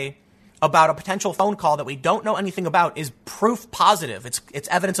hearsay about a potential phone call that we don't know anything about is proof positive. It's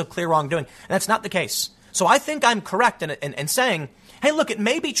evidence of clear wrongdoing. And that's not the case. So I think I'm correct in saying, hey, look, it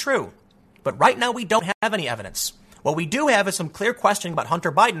may be true, but right now we don't have any evidence. What we do have is some clear questioning about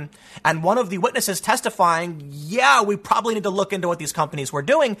Hunter Biden, and one of the witnesses testifying, yeah, we probably need to look into what these companies were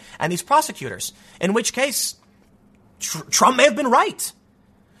doing and these prosecutors, in which case Trump may have been right.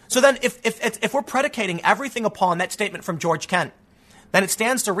 So then if we're predicating everything upon that statement from George Kent, then it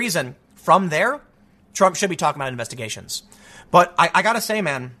stands to reason from there, Trump should be talking about investigations. But I got to say,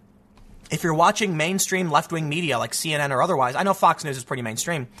 man, if you're watching mainstream left-wing media like CNN or otherwise, I know Fox News is pretty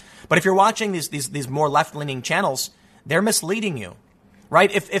mainstream, but if you're watching these more left-leaning channels, they're misleading you, right?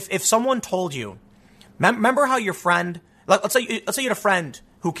 If someone told you, remember how your friend, let's say you had a friend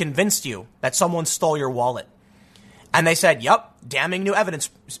who convinced you that someone stole your wallet, and they said, "Yep, damning new evidence,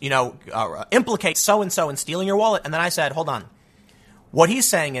 implicates so and so in stealing your wallet," and then I said, "Hold on." What he's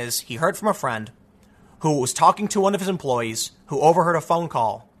saying is he heard from a friend who was talking to one of his employees who overheard a phone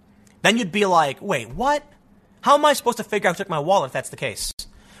call. Then you'd be like, wait, what? How am I supposed to figure out who took my wallet if that's the case?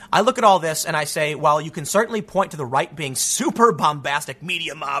 I look at all this and I say, well, you can certainly point to the right being super bombastic,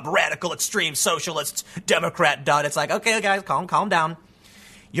 media mob, radical, extreme, socialists, Democrat dud. It's like, okay, guys, calm down.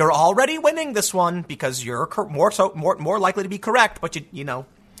 You're already winning this one because you're more likely to be correct, but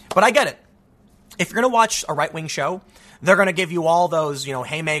but I get it. If you're going to watch a right-wing show, they're going to give you all those,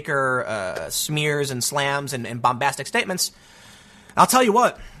 haymaker smears and slams and bombastic statements. I'll tell you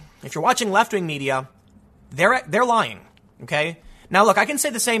what, if you're watching left-wing media, they're lying, okay? Now, look, I can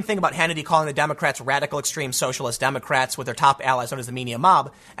say the same thing about Hannity calling the Democrats radical, extreme, socialist Democrats with their top allies known as the media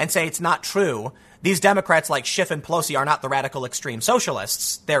mob and say it's not true. These Democrats like Schiff and Pelosi are not the radical, extreme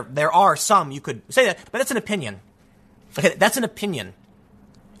socialists. There are some, you could say that, but that's an opinion. Okay, that's an opinion.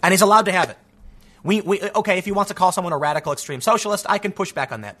 And he's allowed to have it. Okay, if he wants to call someone a radical extreme socialist, I can push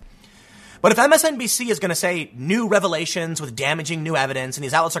back on that. But if MSNBC is going to say new revelations with damaging new evidence and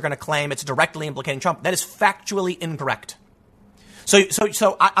these outlets are going to claim it's directly implicating Trump, that is factually incorrect.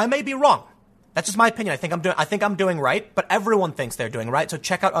 So I may be wrong. That's just my opinion. I think I'm doing right, but everyone thinks they're doing right. So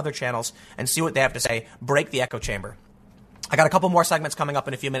check out other channels and see what they have to say. Break the echo chamber. I got a couple more segments coming up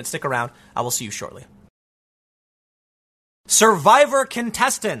in a few minutes. Stick around. I will see you shortly. Survivor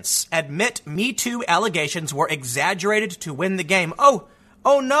contestants admit Me Too allegations were exaggerated to win the game. Oh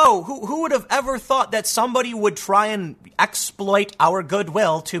no, who would have ever thought that somebody would try and exploit our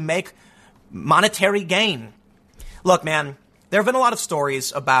goodwill to make monetary gain? Look, man, there have been a lot of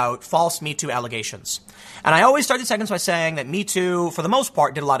stories about false Me Too allegations. And I always start these segments by saying that Me Too, for the most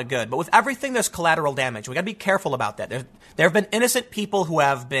part, did a lot of good. But with everything, there's collateral damage. We got to be careful about that. There have been innocent people who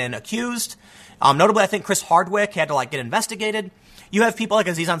have been accused. Notably, I think Chris Hardwick had to get investigated. You have people like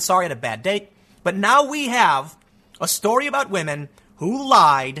Aziz Ansari had a bad date. But now we have a story about women who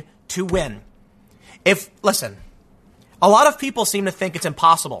lied to win. Listen, a lot of people seem to think it's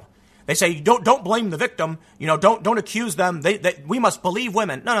impossible. They say, don't blame the victim. Don't accuse them. We must believe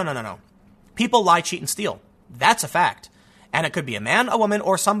women. No. People lie, cheat, and steal. That's a fact. And it could be a man, a woman,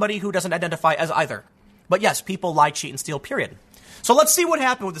 or somebody who doesn't identify as either. But yes, people lie, cheat, and steal, period. So let's see what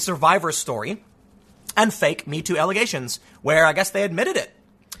happened with the Survivor story and fake Me Too allegations, where I guess they admitted it.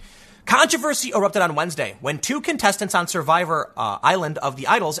 Controversy erupted on Wednesday when two contestants on Survivor Island of the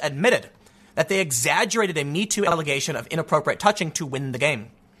Idols admitted that they exaggerated a Me Too allegation of inappropriate touching to win the game.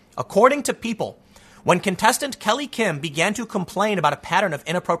 According to People, when contestant Kelly Kim began to complain about a pattern of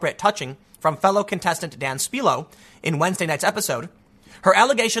inappropriate touching from fellow contestant Dan Spilo in Wednesday night's episode, her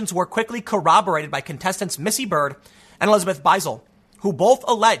allegations were quickly corroborated by contestants Missy Bird and Elizabeth Beisel, who both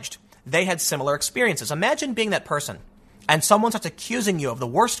alleged they had similar experiences. Imagine being that person and someone starts accusing you of the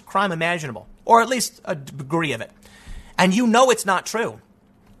worst crime imaginable, or at least a degree of it, and you know it's not true.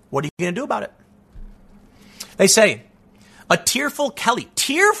 What are you going to do about it? They say, a tearful Kelly,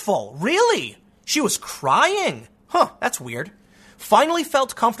 tearful, really? She was crying. That's weird. Finally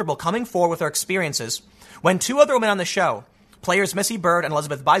felt comfortable coming forward with her experiences when two other women on the show, players Missy Bird and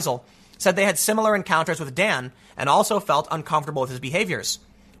Elizabeth Beisel, said they had similar encounters with Dan and also felt uncomfortable with his behaviors.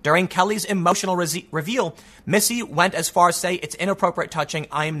 During Kelly's emotional reveal, Missy went as far as say it's inappropriate touching.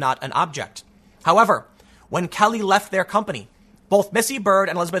 I'm not an object. However, when Kelly left their company, both Missy Bird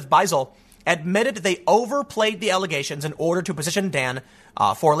and Elizabeth Beisel admitted they overplayed the allegations in order to position Dan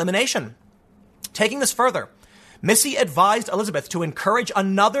for elimination. Taking this further, Missy advised Elizabeth to encourage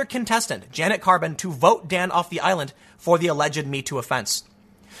another contestant, Janet Carbon, to vote Dan off the island for the alleged Me Too offense.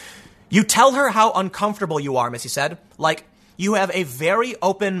 You tell her how uncomfortable you are, Missy said. You have a very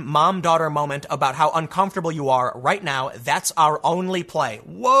open mom-daughter moment about how uncomfortable you are right now. That's our only play.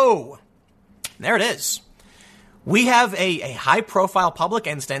 Whoa. There it is. We have a high-profile public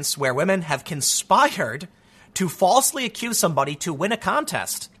instance where women have conspired to falsely accuse somebody to win a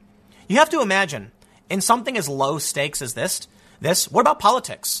contest. You have to imagine, in something as low stakes as this, what about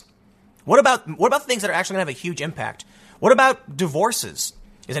politics? What about things that are actually going to have a huge impact? What about divorces?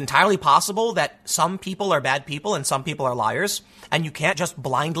 Is it entirely possible that some people are bad people and some people are liars, and you can't just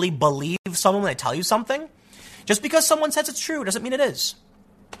blindly believe someone when they tell you something? Just because someone says it's true doesn't mean it is.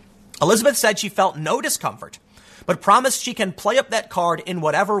 Elizabeth said she felt no discomfort, but promised she can play up that card in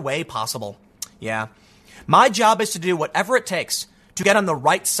whatever way possible. Yeah. My job is to do whatever it takes to get on the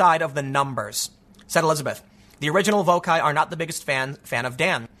right side of the numbers, said Elizabeth. The original Vokai are not the biggest fan of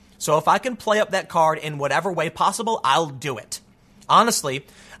Dan. So if I can play up that card in whatever way possible, I'll do it. Honestly,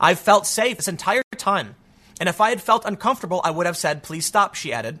 I've felt safe this entire time. And if I had felt uncomfortable, I would have said, please stop,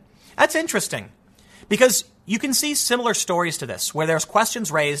 she added. That's interesting. Because you can see similar stories to this, where there's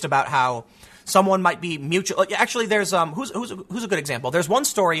questions raised about how someone might be mutual. Actually, there's who's a good example. There's one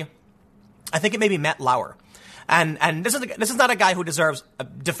story, I think it may be Matt Lauer, and this is not a guy who deserves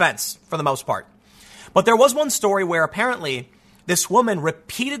defense for the most part. But there was one story where apparently this woman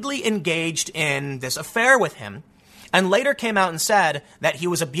repeatedly engaged in this affair with him, and later came out and said that he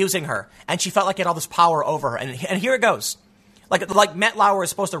was abusing her, and she felt like he had all this power over her. And here it goes. Like Matt Lauer is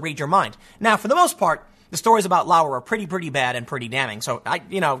supposed to read your mind. Now, for the most part, the stories about Lauer are pretty bad and pretty damning. So,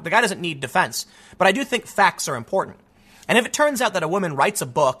 the guy doesn't need defense. But I do think facts are important. And if it turns out that a woman writes a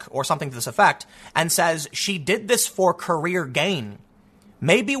book or something to this effect and says she did this for career gain,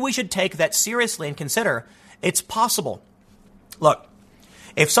 maybe we should take that seriously and consider it's possible. Look,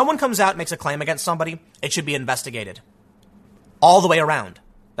 if someone comes out and makes a claim against somebody, it should be investigated. All the way around.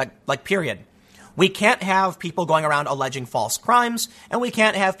 Like period. We can't have people going around alleging false crimes, and we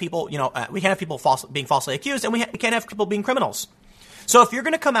can't have people, we can't have people being falsely accused, and we can't have people being criminals. So if you're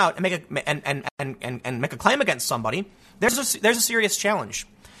going to come out and make a claim against somebody, there's a serious challenge.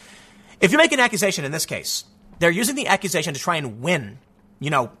 If you make an accusation in this case, they're using the accusation to try and win,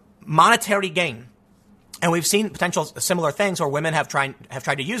 monetary gain. And we've seen potential similar things where women have tried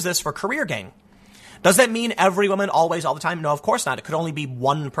to use this for career gain. Does that mean every woman always, all the time? No, of course not. It could only be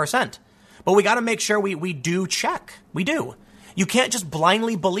 1%. But we got to make sure we do check. We do. You can't just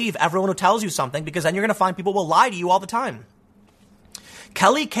blindly believe everyone who tells you something, because then you're going to find people will lie to you all the time.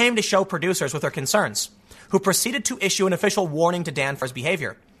 Kelly came to show producers with her concerns, who proceeded to issue an official warning to Dan for his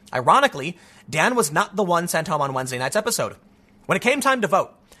behavior. Ironically, Dan was not the one sent home on Wednesday night's episode. When it came time to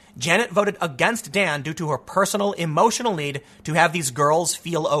vote, Janet voted against Dan due to her personal emotional need to have these girls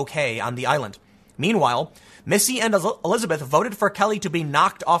feel okay on the island. Meanwhile, Missy and Elizabeth voted for Kelly to be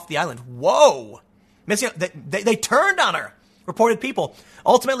knocked off the island. Whoa! Missy, they turned on her, reported people.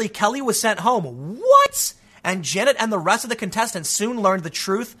 Ultimately, Kelly was sent home. What? And Janet and the rest of the contestants soon learned the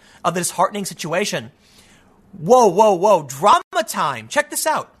truth of this heartening situation. Whoa. Drama time. Check this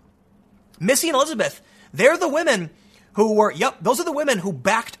out. Missy and Elizabeth, they're the women who were, those are the women who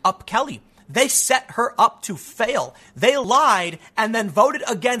backed up Kelly. They set her up to fail. They lied and then voted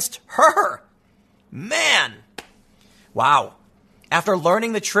against her. Man. Wow. After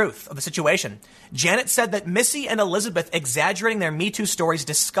learning the truth of the situation, Janet said that Missy and Elizabeth exaggerating their Me Too stories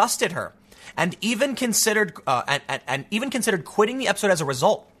disgusted her, and even considered quitting the episode as a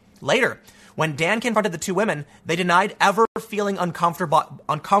result. Later, when Dan confronted the two women, they denied ever feeling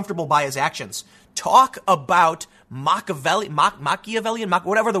uncomfortable by his actions. Talk about Machiavellian,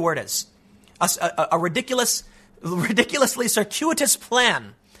 whatever the word is. A ridiculously circuitous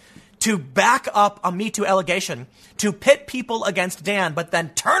plan to back up a Me Too allegation, to pit people against Dan, but then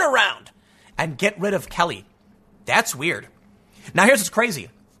turn around and get rid of Kelly. That's weird. Now here's what's crazy.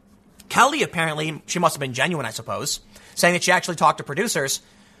 Kelly, apparently, she must have been genuine, I suppose, saying that she actually talked to producers.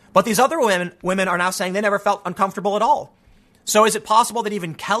 But these other women are now saying they never felt uncomfortable at all. So is it possible that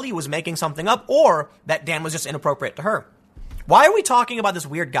even Kelly was making something up, or that Dan was just inappropriate to her? Why are we talking about this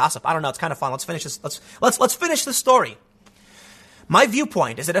weird gossip? I don't know. It's kind of fun. Let's finish this. Let's finish this story. My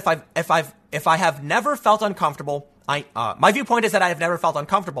viewpoint is that if I have never felt uncomfortable, my viewpoint is that I have never felt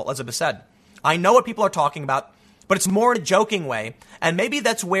uncomfortable, Elizabeth said. I know what people are talking about, but it's more in a joking way. And maybe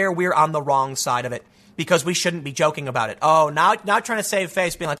that's where we're on the wrong side of it, because we shouldn't be joking about it. Oh, now trying to save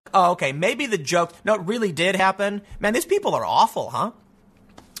face, being like, oh, okay, maybe the joke, no, it really did happen. Man, these people are awful, huh?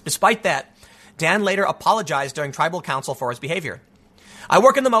 Despite that, Dan later apologized during tribal council for his behavior. I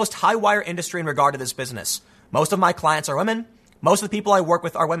work in the most high-wire industry in regard to this business. Most of my clients are women. Most of the people I work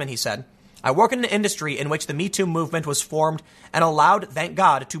with are women, he said. I work in an industry in which the Me Too movement was formed and allowed, thank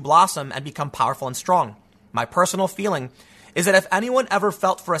God, to blossom and become powerful and strong. My personal feeling is that if anyone ever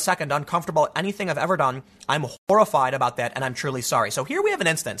felt for a second uncomfortable at anything I've ever done, I'm horrified about that, and I'm truly sorry. So here we have an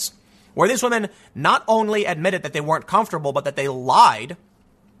instance where these women not only admitted that they weren't comfortable, but that they lied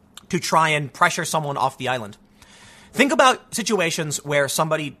to try and pressure someone off the island. Think about situations where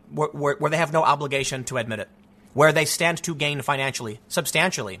where they have no obligation to admit it, where they stand to gain financially,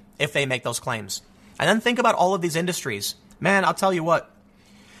 substantially, if they make those claims. And then think about all of these industries. Man, I'll tell you what.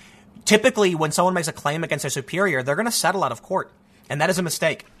 Typically, when someone makes a claim against their superior, they're going to settle out of court. And that is a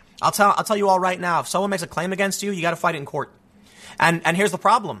mistake. I'll tell you all right now, if someone makes a claim against you, you got to fight it in court. And here's the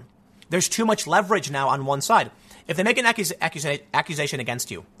problem. There's too much leverage now on one side. If they make an accusation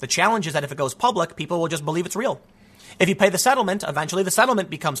against you, the challenge is that if it goes public, people will just believe it's real. If you pay the settlement, eventually the settlement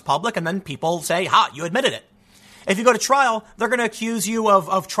becomes public and then people say, you admitted it. If you go to trial, they're going to accuse you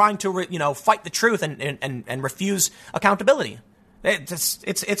of trying to, fight the truth and refuse accountability.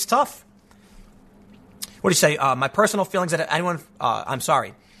 It's tough. What do you say? My personal feelings that I'm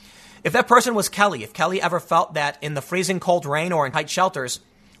sorry. If that person was Kelly, if Kelly ever felt that in the freezing cold rain or in tight shelters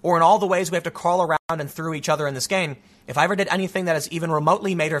or in all the ways we have to crawl around and through each other in this game, if I ever did anything that has even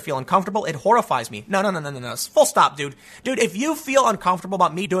remotely made her feel uncomfortable, it horrifies me. No. Full stop, dude. Dude, if you feel uncomfortable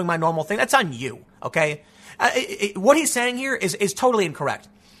about me doing my normal thing, that's on you, okay? What he's saying here is totally incorrect.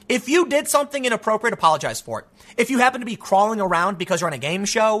 If you did something inappropriate, apologize for it. If you happen to be crawling around because you're on a game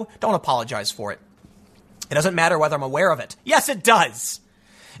show, don't apologize for it. It doesn't matter whether I'm aware of it. Yes, it does.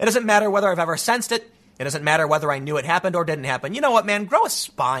 It doesn't matter whether I've ever sensed it. It doesn't matter whether I knew it happened or didn't happen. You know what, man? Grow a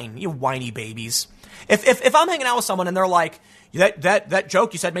spine, you whiny babies. If I'm hanging out with someone and they're like, that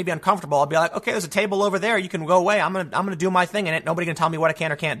joke you said made me uncomfortable, I'll be like, okay, there's a table over there. You can go away. I'm gonna do my thing in it. Nobody can tell me what I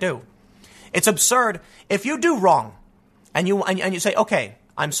can or can't do. It's absurd. If you do wrong and you say, okay,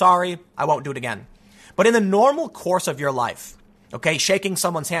 I'm sorry, I won't do it again. But in the normal course of your life, okay, shaking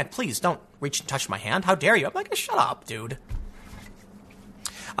someone's hand, please don't reach and touch my hand. How dare you? I'm like, shut up, dude.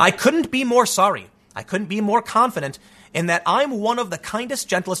 I couldn't be more sorry. I couldn't be more confident in that I'm one of the kindest,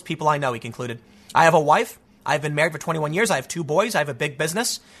 gentlest people I know, he concluded. I have a wife. I've been married for 21 years. I have 2 boys. I have a big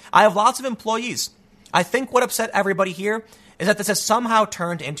business. I have lots of employees. I think what upset everybody here is that this has somehow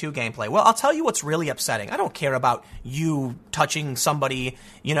turned into gameplay. Well, I'll tell you what's really upsetting. I don't care about you touching somebody,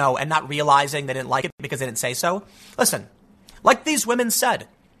 and not realizing they didn't like it because they didn't say so. Listen, like these women said,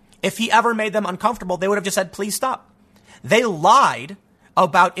 if he ever made them uncomfortable, they would have just said, please stop. They lied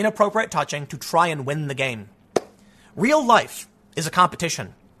about inappropriate touching to try and win the game. Real life is a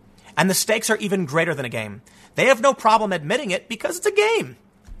competition, and the stakes are even greater than a game. They have no problem admitting it because it's a game.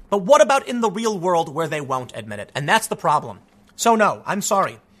 But what about in the real world where they won't admit it? And that's the problem. So no, I'm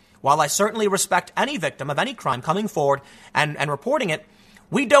sorry. While I certainly respect any victim of any crime coming forward and reporting it,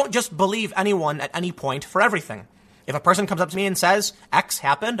 we don't just believe anyone at any point for everything. If a person comes up to me and says X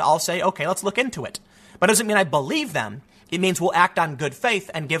happened, I'll say, okay, let's look into it. But it doesn't mean I believe them. It means we'll act on good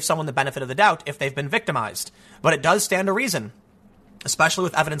faith and give someone the benefit of the doubt if they've been victimized. But it does stand to reason, especially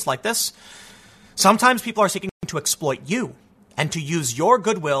with evidence like this. Sometimes people are seeking to exploit you and to use your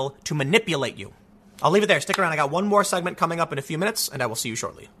goodwill to manipulate you. I'll leave it there. Stick around. I got one more segment coming up in a few minutes, and I will see you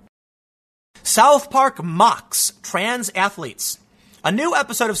shortly. South Park mocks trans athletes. A new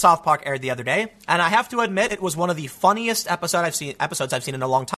episode of South Park aired the other day, and I have to admit it was one of the funniest episodes I've seen in a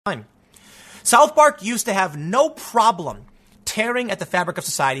long time. South Park used to have no problem tearing at the fabric of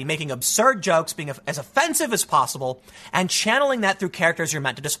society, making absurd jokes, being as offensive as possible, and channeling that through characters you're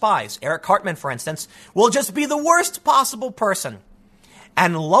meant to despise. Eric Cartman, for instance, will just be the worst possible person.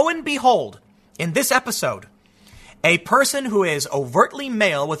 And lo and behold, in this episode, a person who is overtly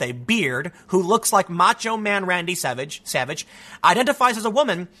male with a beard, who looks like Macho Man Randy Savage, identifies as a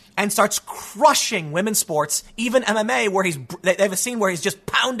woman and starts crushing women's sports, even MMA, where they have a scene where he's just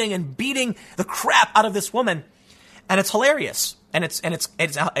pounding and beating the crap out of this woman. And it's hilarious. And it's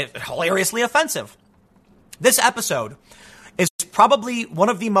hilariously offensive. This episode is probably one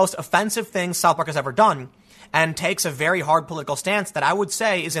of the most offensive things South Park has ever done, and takes a very hard political stance that I would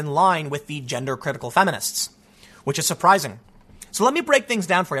say is in line with the gender-critical feminists, which is surprising. So let me break things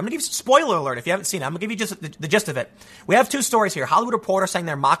down for you. I'm going to give you, spoiler alert, if you haven't seen it, I'm going to give you just the gist of it. We have 2 stories here. Hollywood Reporter saying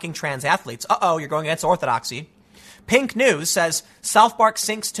they're mocking trans athletes. You're going against orthodoxy. Pink News says South Park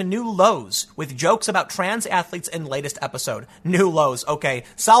sinks to new lows with jokes about trans athletes in latest episode. New lows. Okay,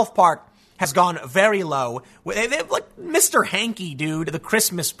 South Park has gone very low. They have like Mr. Hanky, dude, the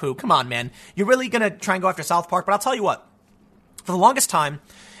Christmas poo. Come on, man. You're really going to try and go after South Park? But I'll tell you what. For the longest time,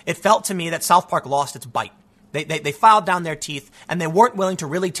 it felt to me that South Park lost its bite. They filed down their teeth, and they weren't willing to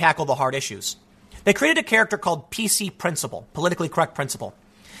really tackle the hard issues. They created a character called PC Principal, politically correct principal.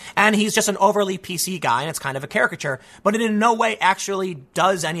 And he's just an overly PC guy, and it's kind of a caricature, but it in no way actually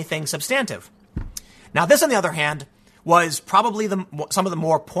does anything substantive. Now, this, on the other hand, was probably some of the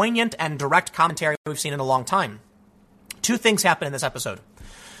more poignant and direct commentary we've seen in a long time. 2 things happen in this episode.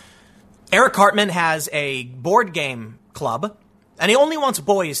 Eric Cartman has a board game club, and he only wants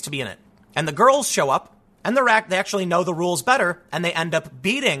boys to be in it. And the girls show up, and they actually know the rules better, and they end up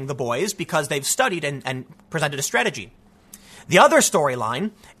beating the boys because they've studied and presented a strategy. The other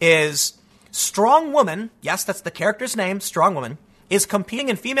storyline is Strong Woman, yes, that's the character's name, Strong Woman, is competing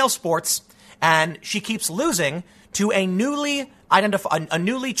in female sports, and she keeps losing to a newly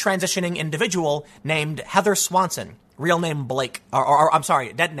transitioning individual named Heather Swanson, real name Blake, or I'm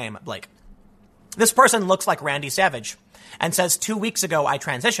sorry, dead name Blake. This person looks like Randy Savage and says 2 weeks ago I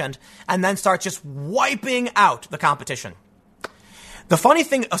transitioned, and then starts just wiping out the competition. The funny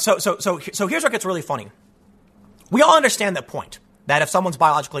thing, so here's what gets really funny. We all understand that point, that if someone's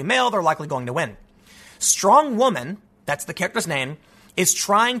biologically male, they're likely going to win. Strong Woman, that's the character's name, is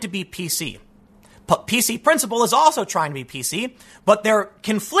trying to be PC. PC Principal is also trying to be PC, but they're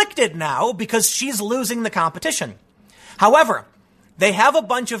conflicted now because she's losing the competition. However, they have a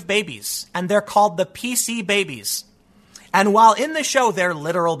bunch of babies, and they're called the PC babies. And while in the show they're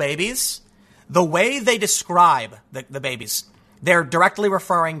literal babies, the way they describe the babies, they're directly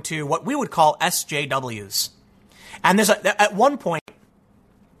referring to what we would call SJWs. And at one point,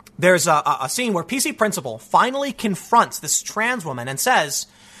 there's a scene where PC Principal finally confronts this trans woman and says,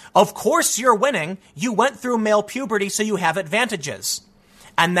 of course you're winning. You went through male puberty, so you have advantages.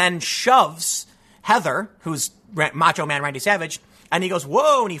 And then shoves Heather, who's Macho Man Randy Savage, and he goes,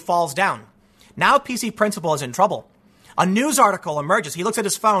 whoa, and he falls down. Now PC Principal is in trouble. A news article emerges. He looks at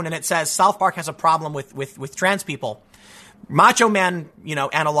his phone and it says South Park has a problem with trans people. Macho Man,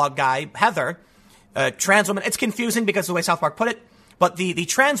 analog guy, Heather, trans woman. It's confusing because of the way South Park put it, but the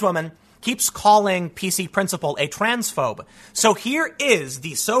trans woman keeps calling PC Principal a transphobe. So here is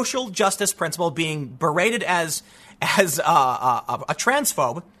the social justice principal being berated as a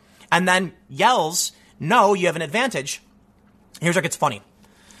transphobe, and then yells, no, you have an advantage. Here's what gets funny.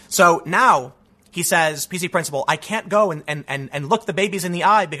 So now he says, PC Principal, I can't go and look the babies in the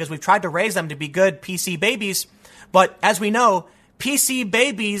eye because we've tried to raise them to be good PC babies. But as we know, PC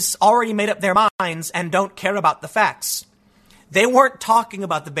babies already made up their minds and don't care about the facts. They weren't talking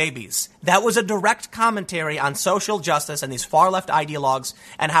about the babies. That was a direct commentary on social justice and these far-left ideologues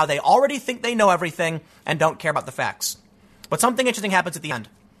and how they already think they know everything and don't care about the facts. But something interesting happens at the end.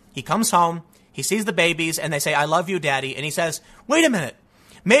 He comes home, he sees the babies, and they say, I love you, Daddy. And he says, wait a minute.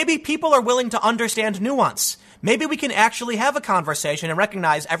 Maybe people are willing to understand nuance. Maybe we can actually have a conversation and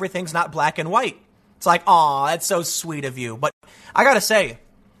recognize everything's not black and white. It's like, aw, that's so sweet of you. But I gotta say,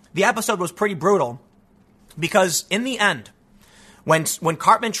 the episode was pretty brutal because in the end, when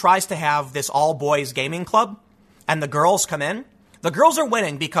Cartman tries to have this all-boys gaming club and the girls come in, the girls are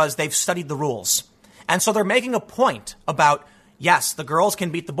winning because they've studied the rules. And so they're making a point about, yes, the girls can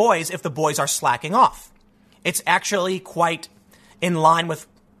beat the boys if the boys are slacking off. It's actually quite in line with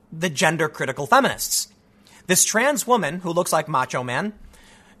the gender-critical feminists. This trans woman who looks like Macho Man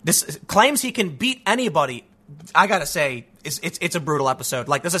claims he can beat anybody. I gotta say, it's a brutal episode.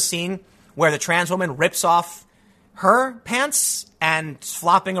 Like, there's a scene where the trans woman rips off her pants and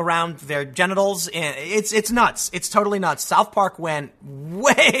flopping around their genitals. It's nuts. It's totally nuts. South Park went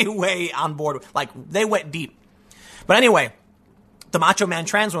way on board. Like, they went deep. But anyway, the Macho Man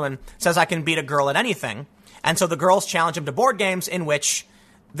trans woman says I can beat a girl at anything. And so the girls challenge him to board games in which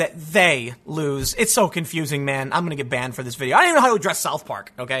they lose. It's so confusing, man. I'm going to get banned for this video. I don't even know how to address South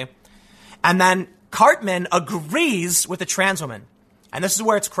Park, okay? And then Cartman agrees with the trans woman. And this is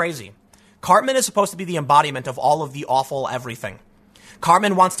where it's crazy. Cartman is supposed to be the embodiment of all of the awful everything.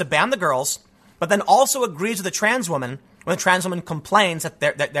 Cartman wants to ban the girls, but then also agrees with the trans woman when the trans woman complains that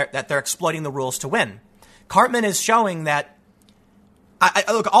they're exploiting the rules to win. Cartman is showing that,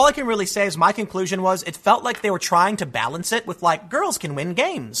 look, all I can really say is my conclusion was it felt like they were trying to balance it with, like, girls can win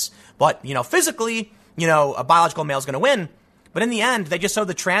games. But, physically, a biological male's going to win. But in the end, they just showed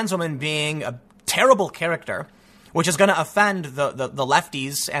the trans woman being a terrible character, which is going to offend the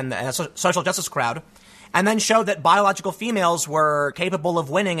lefties and the social justice crowd, and then showed that biological females were capable of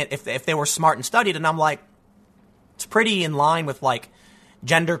winning it if they were smart and studied. And I'm like, it's pretty in line with, like,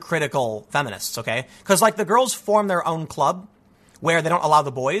 gender-critical feminists, okay? Because, like, the girls form their own club where they don't allow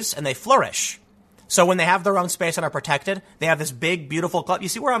the boys, and they flourish. So when they have their own space and are protected, they have this big, beautiful club. You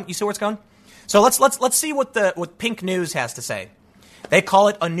see where it's going? So let's see what Pink News has to say. They call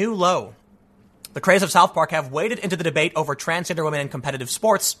it a new low. The craze of South Park have waded into the debate over transgender women in competitive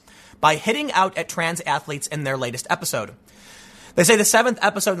sports by hitting out at trans athletes in their latest episode. They say the 7th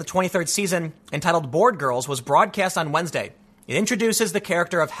episode of the 23rd season, entitled Board Girls, was broadcast on Wednesday. It introduces the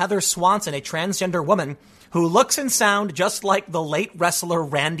character of Heather Swanson, a transgender woman who looks and sound just like the late wrestler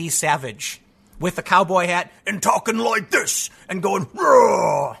Randy Savage, with a cowboy hat and talking like this and going,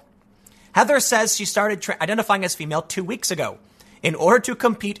 raw. Heather says she started identifying as female 2 weeks ago in order to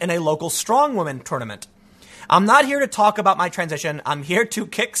compete in a local strongwoman tournament. I'm not here to talk about my transition. I'm here to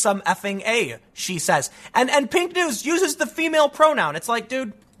kick some effing A, she says. And Pink News uses the female pronoun. It's like,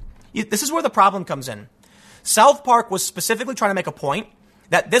 dude, this is where the problem comes in. South Park was specifically trying to make a point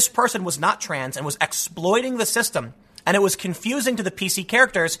that this person was not trans and was exploiting the system. And it was confusing to the PC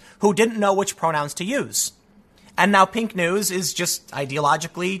characters who didn't know which pronouns to use. And now Pink News is just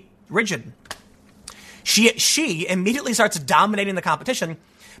ideologically rigid. She immediately starts dominating the competition,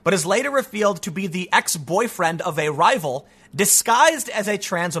 but is later revealed to be the ex-boyfriend of a rival disguised as a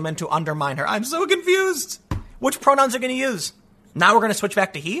trans woman to undermine her. I'm so confused. Which pronouns are going to use? Now we're going to switch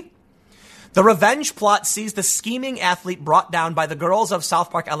back to he? The revenge plot sees the scheming athlete brought down by the girls of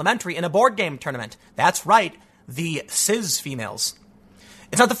South Park Elementary in a board game tournament. That's right, the cis females.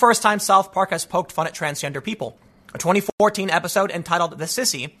 It's not the first time South Park has poked fun at transgender people. A 2014 episode entitled The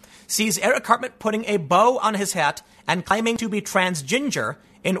Sissy sees Eric Cartman putting a bow on his hat and claiming to be transginger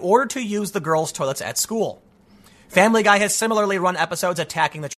in order to use the girls' toilets at school. Family Guy has similarly run episodes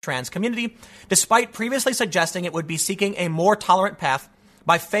attacking the trans community, despite previously suggesting it would be seeking a more tolerant path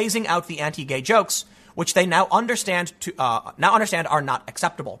by phasing out the anti-gay jokes, which they now understand are not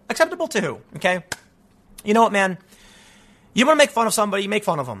acceptable. Acceptable to who? Okay, you know what, man? You want to make fun of somebody, make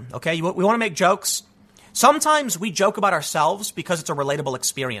fun of them. Okay, we want to make jokes. Sometimes we joke about ourselves because it's a relatable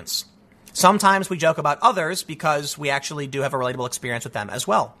experience. Sometimes we joke about others because we actually do have a relatable experience with them as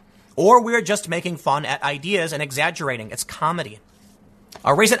well. Or we're just making fun at ideas and exaggerating. It's comedy.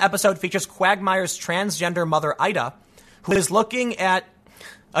 A recent episode features Quagmire's transgender mother, Ida, who is looking at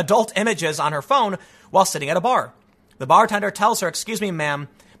adult images on her phone while sitting at a bar. The bartender tells her, "Excuse me, ma'am,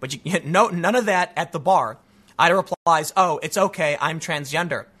 but none of that at the bar." Ida replies, "Oh, it's okay. I'm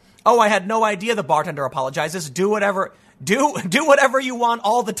transgender." "Oh, I had no idea," the bartender apologizes. Do whatever you want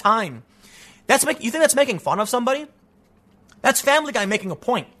all the time. You think that's making fun of somebody? That's Family Guy making a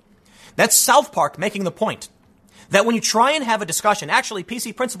point. That's South Park making the point that when you try and have a discussion, actually,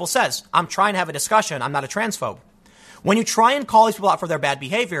 PC Principal says, "I'm trying to have a discussion. I'm not a transphobe." When you try and call these people out for their bad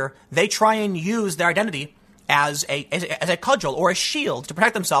behavior, they try and use their identity as a cudgel or a shield to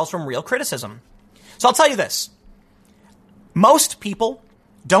protect themselves from real criticism. So I'll tell you this. Most people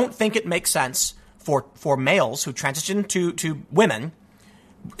don't think it makes sense for males who transition to women.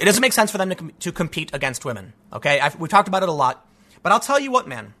 It doesn't make sense for them to compete against women. Okay, we talked about it a lot, but I'll tell you what,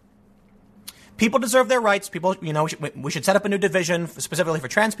 man. People deserve their rights. People, we should set up a new division specifically for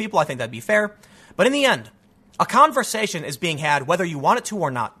trans people. I think that'd be fair. But in the end, a conversation is being had whether you want it to or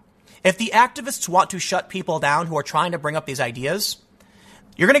not. If the activists want to shut people down who are trying to bring up these ideas,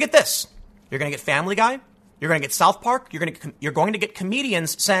 you're going to get this. You're going to get Family Guy. You're going to get South Park. You're going to get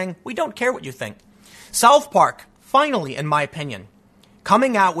comedians saying, "We don't care what you think." South Park, finally, in my opinion,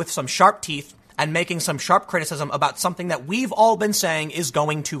 coming out with some sharp teeth and making some sharp criticism about something that we've all been saying is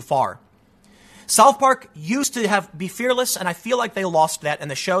going too far. South Park used to be fearless, and I feel like they lost that, and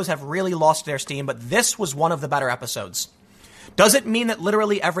the shows have really lost their steam, but this was one of the better episodes. Does it mean that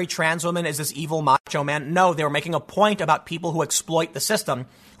literally every trans woman is this evil macho man? No, they were making a point about people who exploit the system,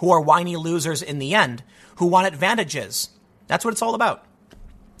 who are whiny losers in the end, who want advantages. That's what it's all about.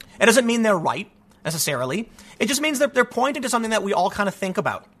 It doesn't mean they're right, necessarily. It just means they're pointing to something that we all kind of think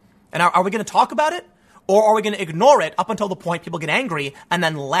about. And are we going to talk about it? Or are we going to ignore it up until the point people get angry and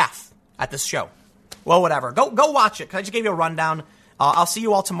then laugh at this show? Well, whatever. Go watch it, because I just gave you a rundown. I'll see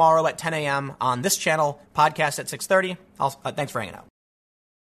you all tomorrow at 10 a.m. on this channel, podcast at 6:30. Thanks for hanging out.